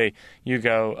typically you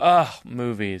go,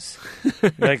 movies.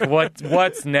 Like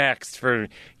what's next for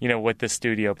what the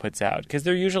studio puts out? Because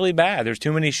they're usually bad. There's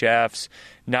too many chefs.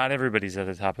 Not everybody's at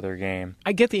the top of their game.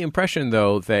 I get the impression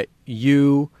though that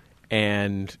you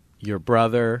and your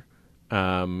brother,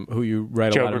 who you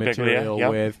write Joe a lot of material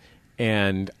Birbigilia, with,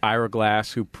 and Ira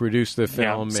Glass, who produced the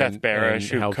film, Seth and Barish,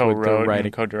 who helped with the co-wrote writing.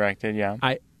 and co-directed. Yeah,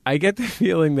 I get the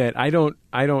feeling that I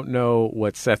don't know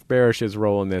what Seth Barish's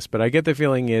role in this, but I get the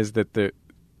feeling is that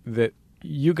that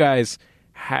you guys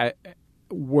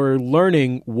were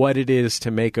learning what it is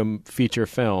to make a feature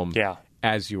film. Yeah.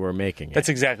 As you were making it. That's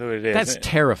exactly what it is. That's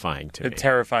terrifying to me. It's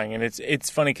terrifying, and it's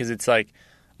funny because it's like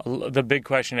the big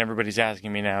question everybody's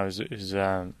asking me now is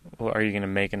well, are you going to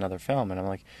make another film? And I'm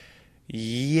like,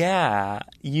 yeah,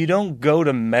 you don't go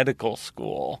to medical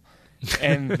school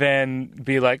and then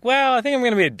be like, well, I think I'm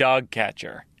going to be a dog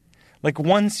catcher. Like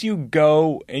once you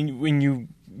go and when you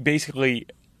basically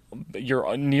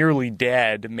you're nearly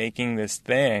dead making this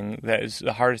thing that is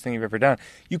the hardest thing you've ever done,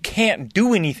 you can't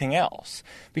do anything else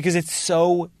because it's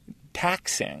so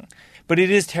taxing. But it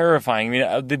is terrifying. I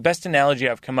mean, the best analogy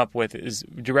I've come up with is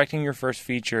directing your first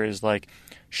feature is like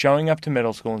showing up to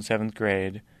middle school in 7th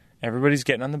grade. Everybody's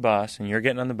getting on the bus, and you're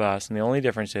getting on the bus, and the only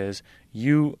difference is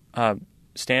you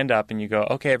stand up and you go,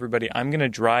 okay, everybody, I'm going to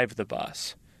drive the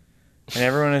bus. And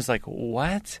everyone is like,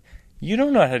 what? You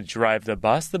don't know how to drive the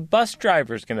bus. The bus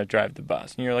driver's going to drive the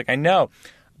bus. And you're like, I know,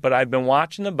 but I've been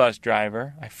watching the bus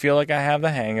driver. I feel like I have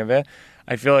the hang of it.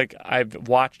 I feel like I've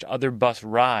watched other bus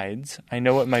rides. I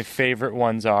know what my favorite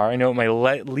ones are. I know what my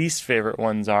least favorite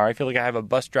ones are. I feel like I have a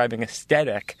bus driving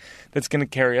aesthetic that's going to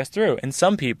carry us through. And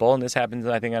some people, and this happens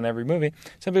I think on every movie,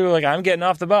 some people are like, I'm getting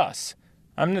off the bus.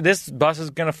 This bus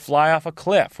is going to fly off a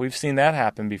cliff. We've seen that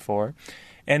happen before.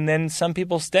 And then some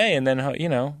people stay, and then,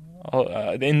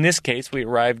 in this case, we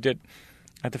arrived at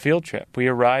the field trip. We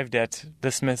arrived at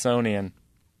the Smithsonian.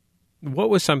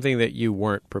 What was something that you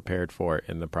weren't prepared for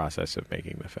in the process of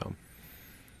making the film?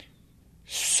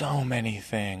 So many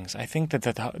things. I think that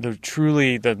the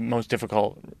truly the most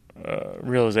difficult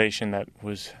realization that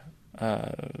was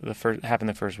happened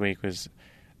the first week was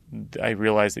I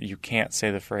realized that you can't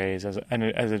say the phrase as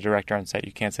a director on set.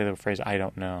 You can't say the phrase "I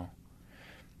don't know."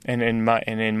 And in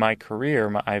my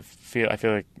career, I feel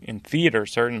like in theater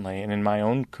certainly, and in my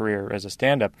own career as a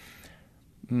stand-up,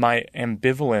 my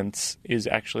ambivalence is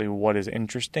actually what is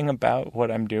interesting about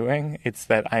what I'm doing. It's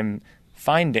that I'm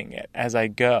finding it as I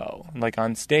go. Like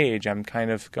on stage, I'm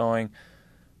kind of going,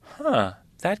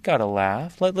 that got a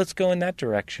laugh. Let's go in that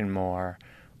direction more.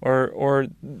 Or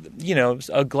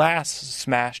a glass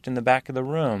smashed in the back of the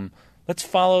room. Let's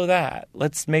follow that.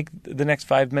 Let's make the next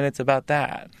 5 minutes about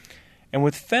that. And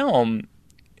with film,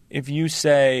 if you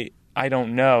say, I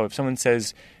don't know, if someone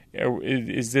says,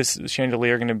 is this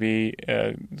chandelier going to be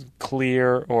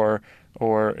clear or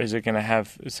is it going to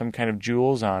have some kind of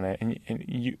jewels on it?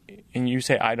 And you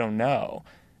say, I don't know.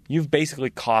 You've basically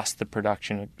cost the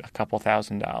production a couple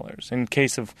 $1,000s. In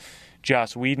case of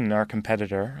Joss Whedon, our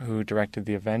competitor, who directed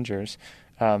The Avengers.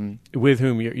 With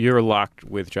whom you're locked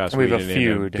with Joss Whedon a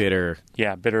feud. In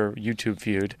a bitter YouTube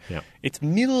feud. Yeah. It's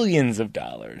millions of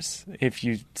dollars if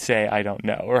you say I don't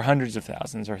know, or hundreds of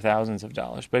thousands or thousands of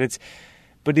dollars. But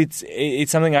But it's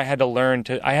something I had to learn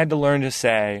to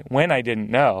say when I didn't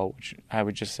know, which I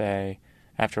would just say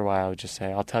after a while. I would just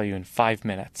say, "I'll tell you in 5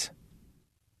 minutes."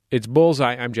 It's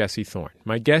Bullseye. I'm Jesse Thorne.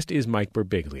 My guest is Mike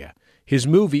Birbigilia. His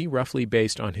movie, roughly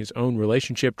based on his own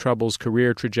relationship troubles,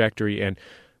 career trajectory, and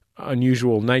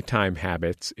unusual nighttime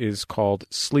habits, is called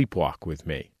Sleepwalk with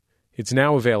Me. It's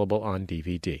now available on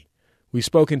DVD. We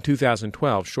spoke in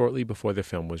 2012, shortly before the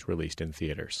film was released in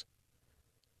theaters.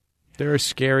 There are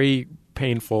scary,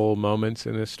 painful moments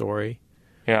in this story.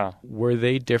 Yeah. Were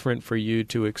they different for you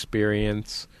to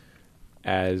experience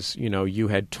as, you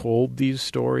had told these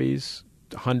stories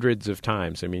hundreds of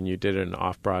times? I mean, you did an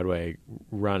off-Broadway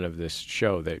run of this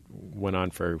show that went on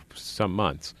for some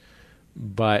months.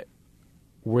 But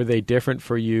were they different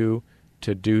for you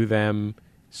to do them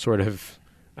sort of,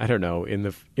 I don't know, in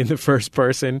the first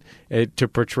person, to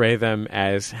portray them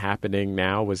as happening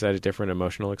now? Was that a different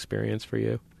emotional experience for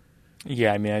you?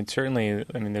 Yeah, I mean,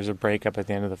 there's a breakup at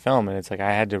the end of the film, and it's like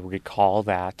I had to recall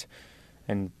that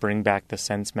and bring back the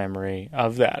sense memory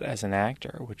of that as an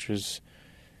actor, which was,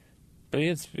 but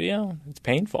it's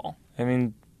painful. I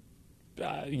mean,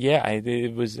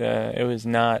 it was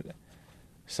not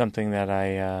something that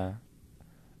I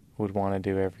would want to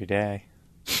do every day.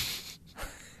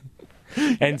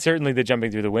 And certainly the jumping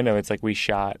through the window, it's like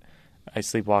I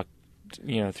sleepwalked,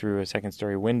 through a second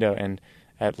story window and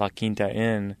at La Quinta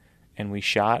Inn, and we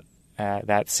shot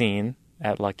that scene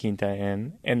at La Quinta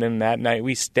Inn, and then that night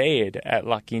we stayed at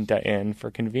La Quinta Inn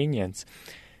for convenience,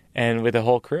 and with the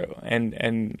whole crew,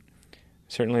 and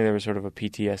certainly there was sort of a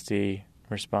PTSD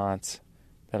response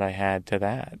that I had to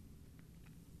that.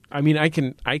 I mean, I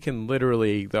can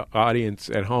literally, the audience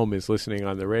at home is listening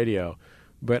on the radio,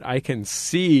 but I can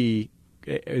see,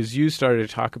 as you started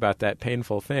to talk about that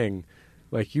painful thing,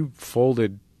 like you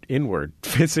folded inward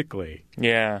physically.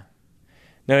 Yeah.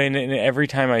 No, and every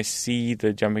time I see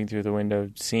the jumping through the window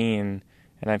scene,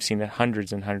 and I've seen it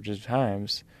hundreds and hundreds of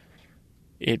times,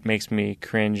 it makes me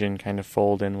cringe and kind of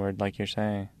fold inward, like you're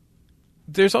saying.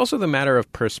 There's also the matter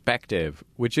of perspective,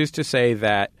 which is to say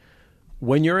that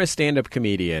when you're a stand-up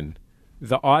comedian,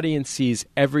 the audience sees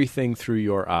everything through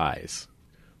your eyes.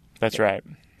 That's right.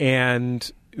 And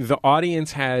the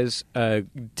audience has a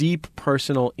deep,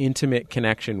 personal, intimate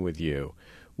connection with you,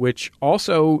 which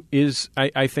also is,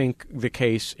 I think, the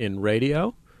case in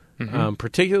radio,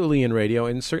 particularly in radio,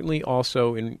 and certainly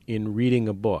also in reading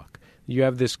a book. You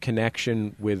have this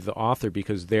connection with the author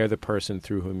because they're the person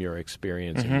through whom you're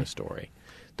experiencing the story.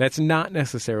 That's not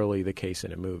necessarily the case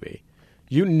in a movie.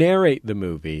 You narrate the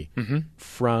movie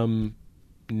from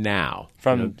now.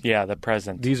 From, the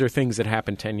present. These are things that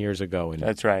happened 10 years ago.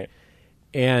 That's right.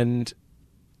 And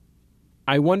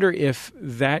I wonder if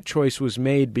that choice was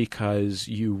made because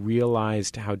you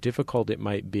realized how difficult it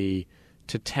might be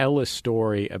to tell a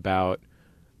story about,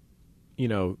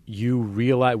 you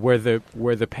realize where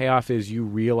the payoff is you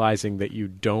realizing that you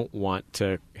don't want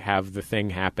to have the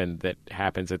thing happen that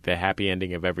happens at the happy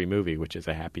ending of every movie, which is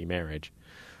a happy marriage.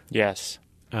 Yes.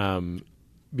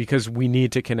 Because we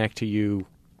need to connect to you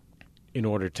in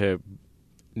order to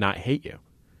not hate you.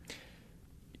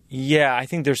 Yeah, I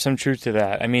think there's some truth to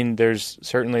that. I mean, there's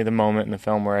certainly the moment in the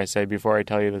film where I say, before I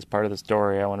tell you this part of the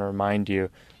story, I want to remind you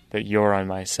that you're on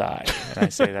my side. And I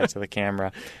say that to the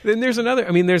camera. Then there's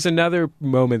another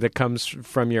moment that comes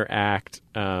from your act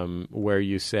where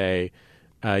you say,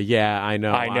 I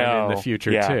know. I'm in the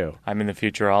future too. I'm in the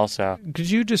future also. Could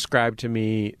you describe to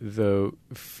me the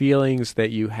feelings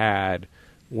that you had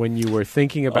when you were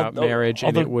thinking about marriage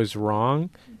and it was wrong?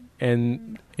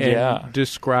 And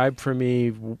describe for me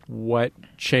what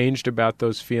changed about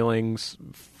those feelings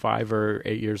 5 or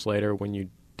 8 years later when you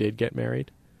did get married?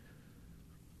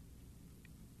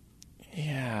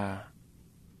 Yeah.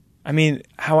 I mean,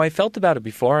 how I felt about it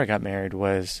before I got married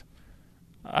was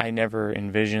I never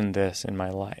envisioned this in my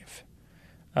life.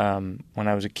 When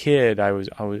I was a kid, I was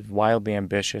wildly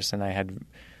ambitious, and I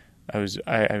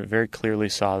very clearly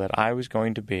saw that I was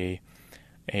going to be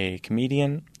a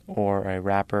comedian or a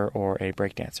rapper or a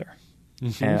breakdancer.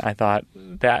 And I thought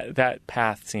that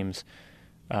path seems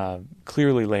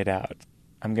clearly laid out.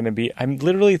 I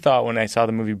literally thought when I saw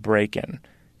the movie Breakin'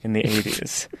 in the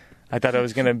 80s, I thought I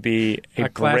was going to be a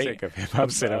classic of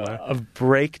hip-hop cinema. A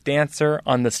break dancer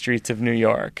on the streets of New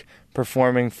York,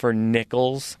 performing for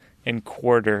nickels and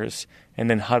quarters, and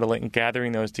then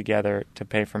gathering those together to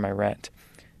pay for my rent.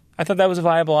 I thought that was a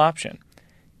viable option.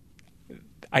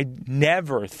 I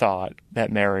never thought that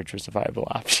marriage was a viable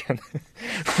option.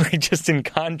 Just in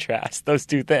contrast, those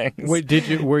two things. Wait,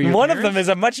 were your one parents? of them is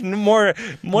a much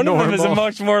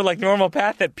more like normal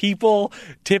path that people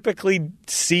typically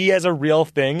see as a real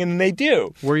thing, and they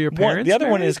do. Were your parents The other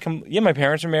one married? is my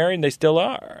parents are married, and they still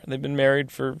are. They've been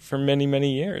married for many,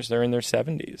 many years. They're in their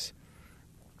 70s.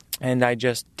 And I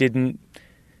just didn't,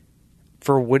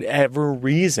 for whatever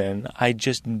reason, I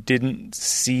just didn't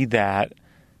see that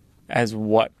as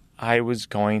what I was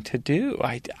going to do.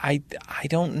 I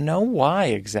don't know why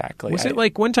exactly. Was it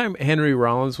like one time Henry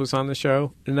Rollins was on the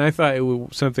show, and I thought it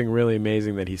was something really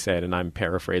amazing that he said, and I'm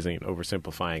paraphrasing and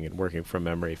oversimplifying and working from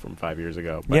memory from 5 years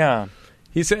ago. But yeah.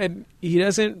 He said he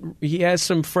has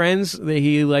some friends that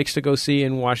he likes to go see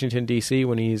in Washington, D.C.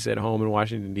 when he's at home in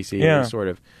Washington, D.C. Yeah. And he sort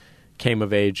of came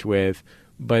of age with.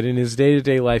 But in his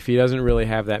day-to-day life, he doesn't really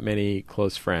have that many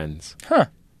close friends. Huh.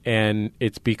 And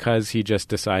it's because he just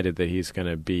decided that he's going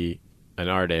to be an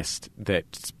artist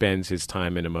that spends his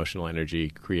time and emotional energy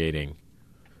creating.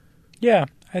 Yeah,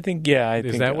 I think.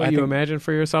 Is that what you imagine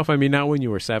for yourself? I mean, not when you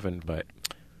were 7, but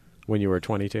when you were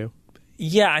 22.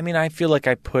 Yeah, I mean, I feel like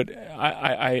I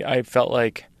felt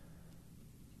like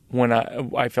when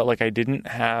I felt like I didn't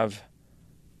have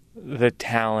the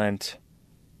talent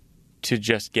to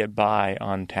just get by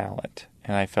on talent,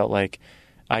 and I felt like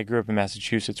I grew up in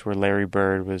Massachusetts where Larry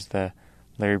Bird was the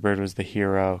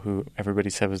hero who everybody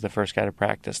said was the first guy to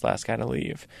practice, last guy to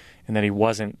leave, and that he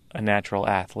wasn't a natural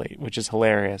athlete, which is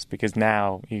hilarious because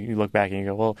now you look back and you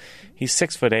go, well, he's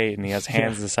 6'8" and he has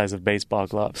hands the size of baseball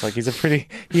gloves. Like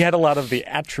he had a lot of the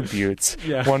attributes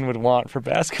one would want for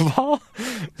basketball.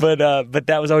 But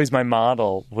that was always my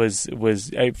model. It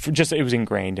was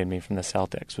ingrained in me from the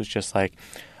Celtics. Was just like,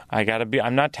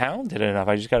 I'm not talented enough.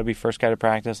 I just got to be first guy to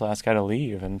practice, last guy to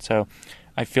leave. And so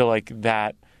I feel like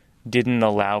that didn't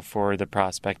allow for the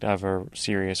prospect of a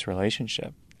serious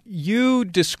relationship. You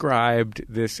described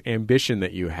this ambition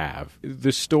that you have.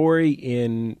 The story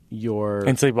in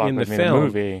the film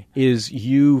movie is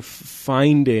you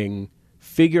figuring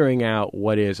out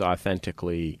what is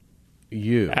authentically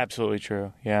you. Absolutely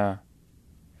true. Yeah.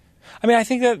 I mean, I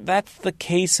think that's the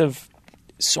case of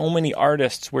so many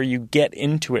artists where you get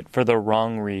into it for the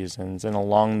wrong reasons, and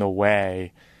along the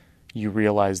way you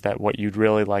realize that what you'd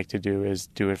really like to do is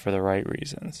do it for the right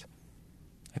reasons.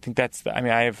 I think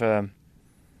I have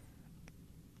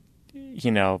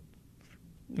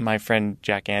my friend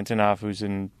Jack Antonoff, who's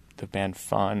in the band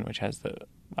Fun, which has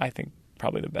I think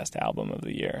probably the best album of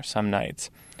the year, Some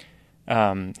Nights. He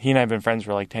and I have been friends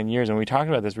for like 10 years, and we talked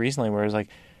about this recently where it's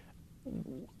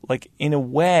like in a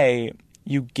way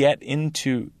you get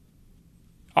into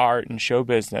art and show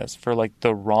business for like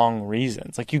the wrong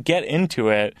reasons. Like you get into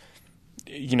it,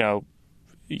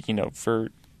 for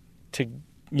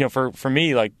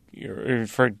me, like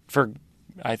for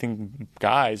I think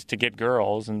guys to get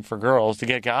girls and for girls to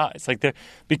get guys, like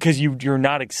because you're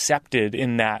not accepted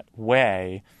in that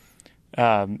way,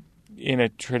 in a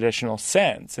traditional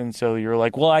sense, and so you're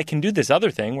like, well, I can do this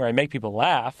other thing where I make people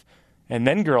laugh, and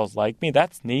then girls like me.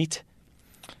 That's neat.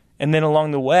 And then along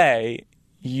the way,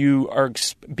 you are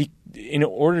in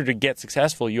order to get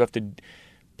successful, you have to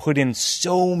put in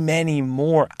so many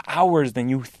more hours than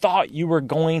you thought you were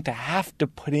going to have to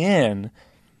put in.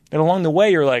 And along the way,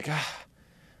 you're like,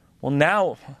 well,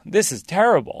 now this is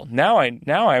terrible. Now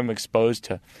I'm exposed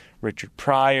to Richard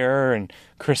Pryor and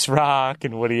Chris Rock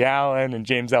and Woody Allen and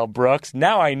James L. Brooks.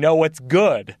 Now I know what's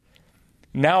good.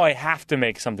 Now I have to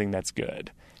make something that's good.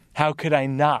 How could I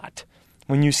not?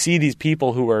 When you see these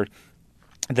people who are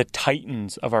the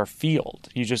titans of our field,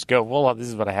 you just go, well, this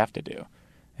is what I have to do.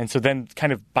 And so then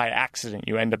kind of by accident,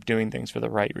 you end up doing things for the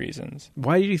right reasons.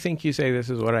 Why do you think you say this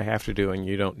is what I have to do and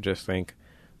you don't just think,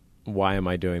 why am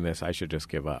I doing this? I should just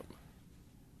give up.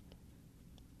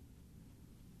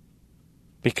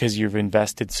 Because you've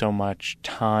invested so much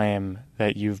time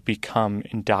that you've become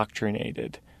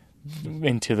indoctrinated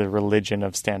into the religion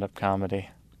of stand-up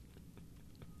comedy.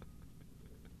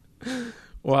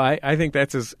 Well, I think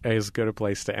that's as good a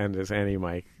place to end as any,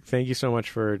 Mike. Thank you so much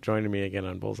for joining me again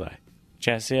on Bullseye.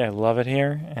 Jesse, I love it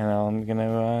here, and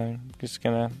I'm just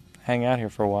gonna hang out here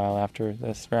for a while after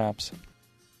this wraps.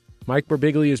 Mike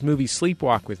Birbiglia's movie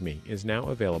Sleepwalk With Me is now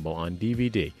available on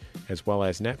DVD, as well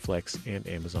as Netflix and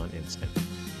Amazon Instant.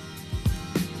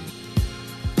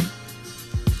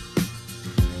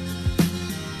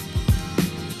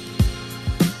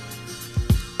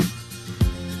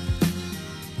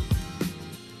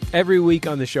 Every week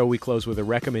on the show, we close with a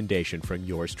recommendation from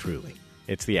yours truly.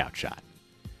 It's The Outshot.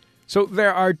 So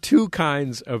there are two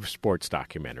kinds of sports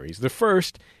documentaries. The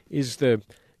first is the,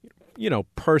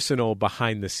 personal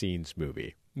behind-the-scenes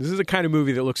movie This is the kind of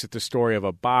movie that looks at the story of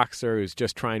a boxer who's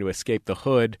just trying to escape the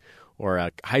hood, or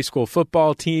a high school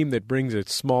football team that brings a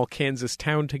small Kansas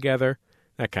town together,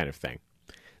 that kind of thing.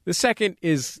 The second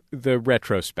is the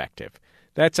retrospective.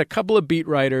 That's a couple of beat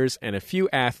writers and a few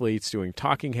athletes doing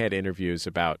talking head interviews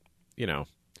about,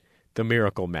 the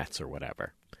Miracle Mets or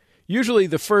whatever. Usually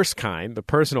the first kind, the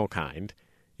personal kind,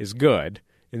 is good,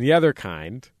 and the other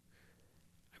kind,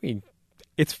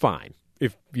 it's fine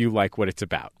if you like what it's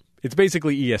about. It's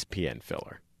basically ESPN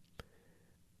filler.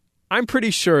 I'm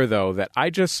pretty sure, though, that I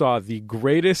just saw the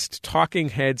greatest talking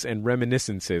heads and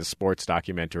reminiscences sports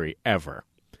documentary ever.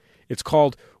 It's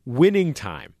called Winning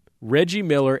Time, Reggie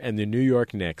Miller and the New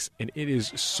York Knicks, and it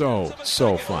is so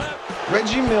fun.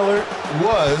 Reggie Miller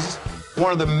was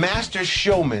one of the master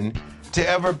showmen to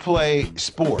ever play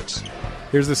sports.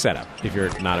 Here's the setup, if you're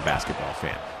not a basketball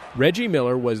fan. Reggie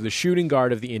Miller was the shooting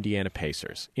guard of the Indiana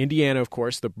Pacers. Indiana, of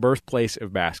course, the birthplace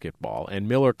of basketball, and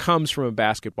Miller comes from a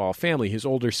basketball family. His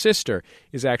older sister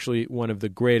is actually one of the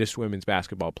greatest women's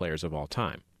basketball players of all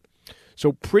time.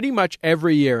 So pretty much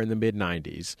every year in the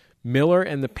mid-'90s, Miller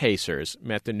and the Pacers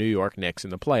met the New York Knicks in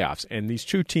the playoffs, and these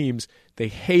two teams, they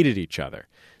hated each other.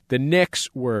 The Knicks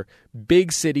were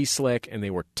big city slick, and they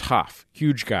were tough,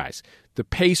 huge guys. The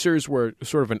Pacers were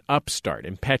sort of an upstart,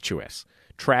 impetuous,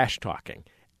 trash-talking,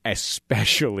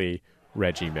 especially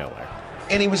Reggie Miller.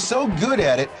 And he was so good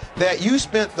at it that you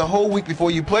spent the whole week before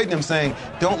you played them saying,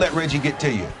 don't let Reggie get to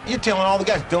you. You're telling all the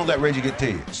guys, don't let Reggie get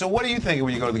to you. So what are you thinking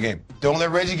when you go to the game? Don't let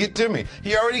Reggie get to me.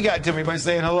 He already got to me by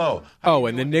saying hello. Oh,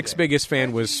 and the Knicks' biggest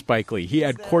fan was Spike Lee. He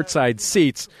had courtside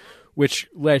seats, which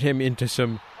led him into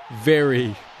some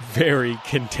very, very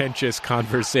contentious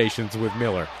conversations with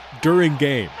Miller during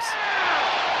games.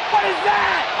 What is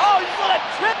that? Oh, you saw that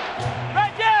trip?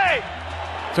 Reggie!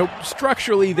 So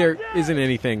structurally, there isn't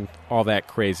anything all that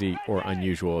crazy or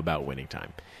unusual about Winning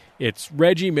Time. It's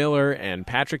Reggie Miller and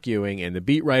Patrick Ewing and the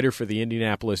beat writer for the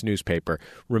Indianapolis newspaper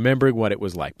remembering what it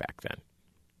was like back then.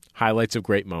 Highlights of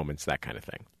great moments, that kind of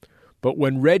thing. But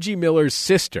when Reggie Miller's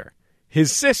sister,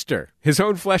 his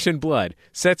own flesh and blood,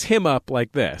 sets him up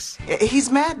like this. He's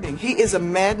maddening. He is a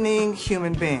maddening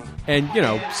human being. And,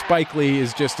 Spike Lee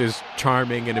is just as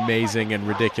charming and amazing and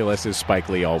ridiculous as Spike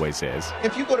Lee always is.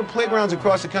 If you go to playgrounds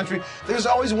across the country, there's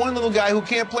always one little guy who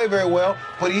can't play very well,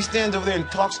 but he stands over there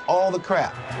and talks all the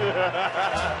crap.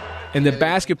 And the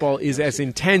basketball is as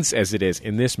intense as it is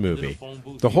in this movie.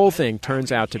 The whole thing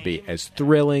turns out to be as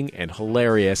thrilling and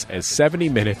hilarious as 70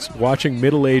 minutes watching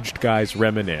middle-aged guys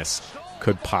reminisce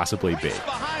could possibly be.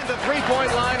 Behind the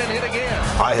three-point line and hit again.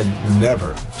 I had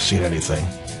never seen anything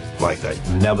like that.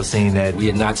 Never seen that. We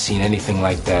had not seen anything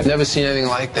like that. Never seen anything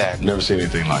like that. Never seen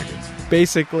anything like it.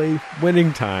 Basically,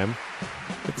 Winning Time.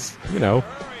 It's,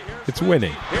 it's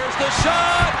winning. Here's the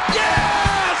shot. Yes!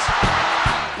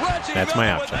 Reggie That's my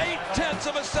Miller option. with 0.8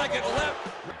 of a second left.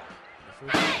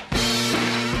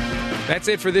 That's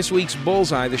it for this week's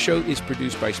Bullseye. The show is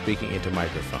produced by Speaking Into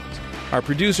Microphones. Our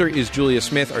producer is Julia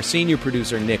Smith. Our senior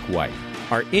producer, Nick White.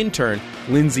 Our intern,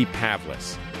 Lindsay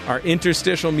Pavlis. Our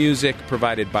interstitial music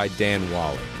provided by Dan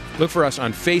Wally. Look for us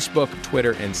on Facebook,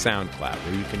 Twitter, and SoundCloud,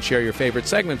 where you can share your favorite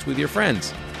segments with your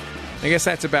friends. I guess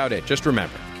that's about it. Just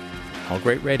remember, all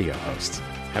great radio hosts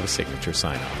have a signature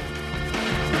sign-off.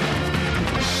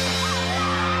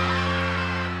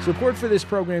 Support for this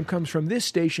program comes from this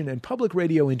station and Public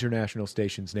Radio International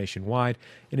stations nationwide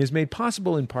and is made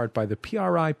possible in part by the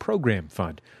PRI Program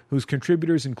Fund, whose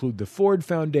contributors include the Ford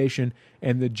Foundation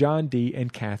and the John D.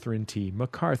 and Catherine T.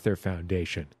 MacArthur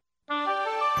Foundation.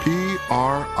 PRI,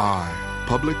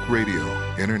 Public Radio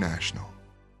International.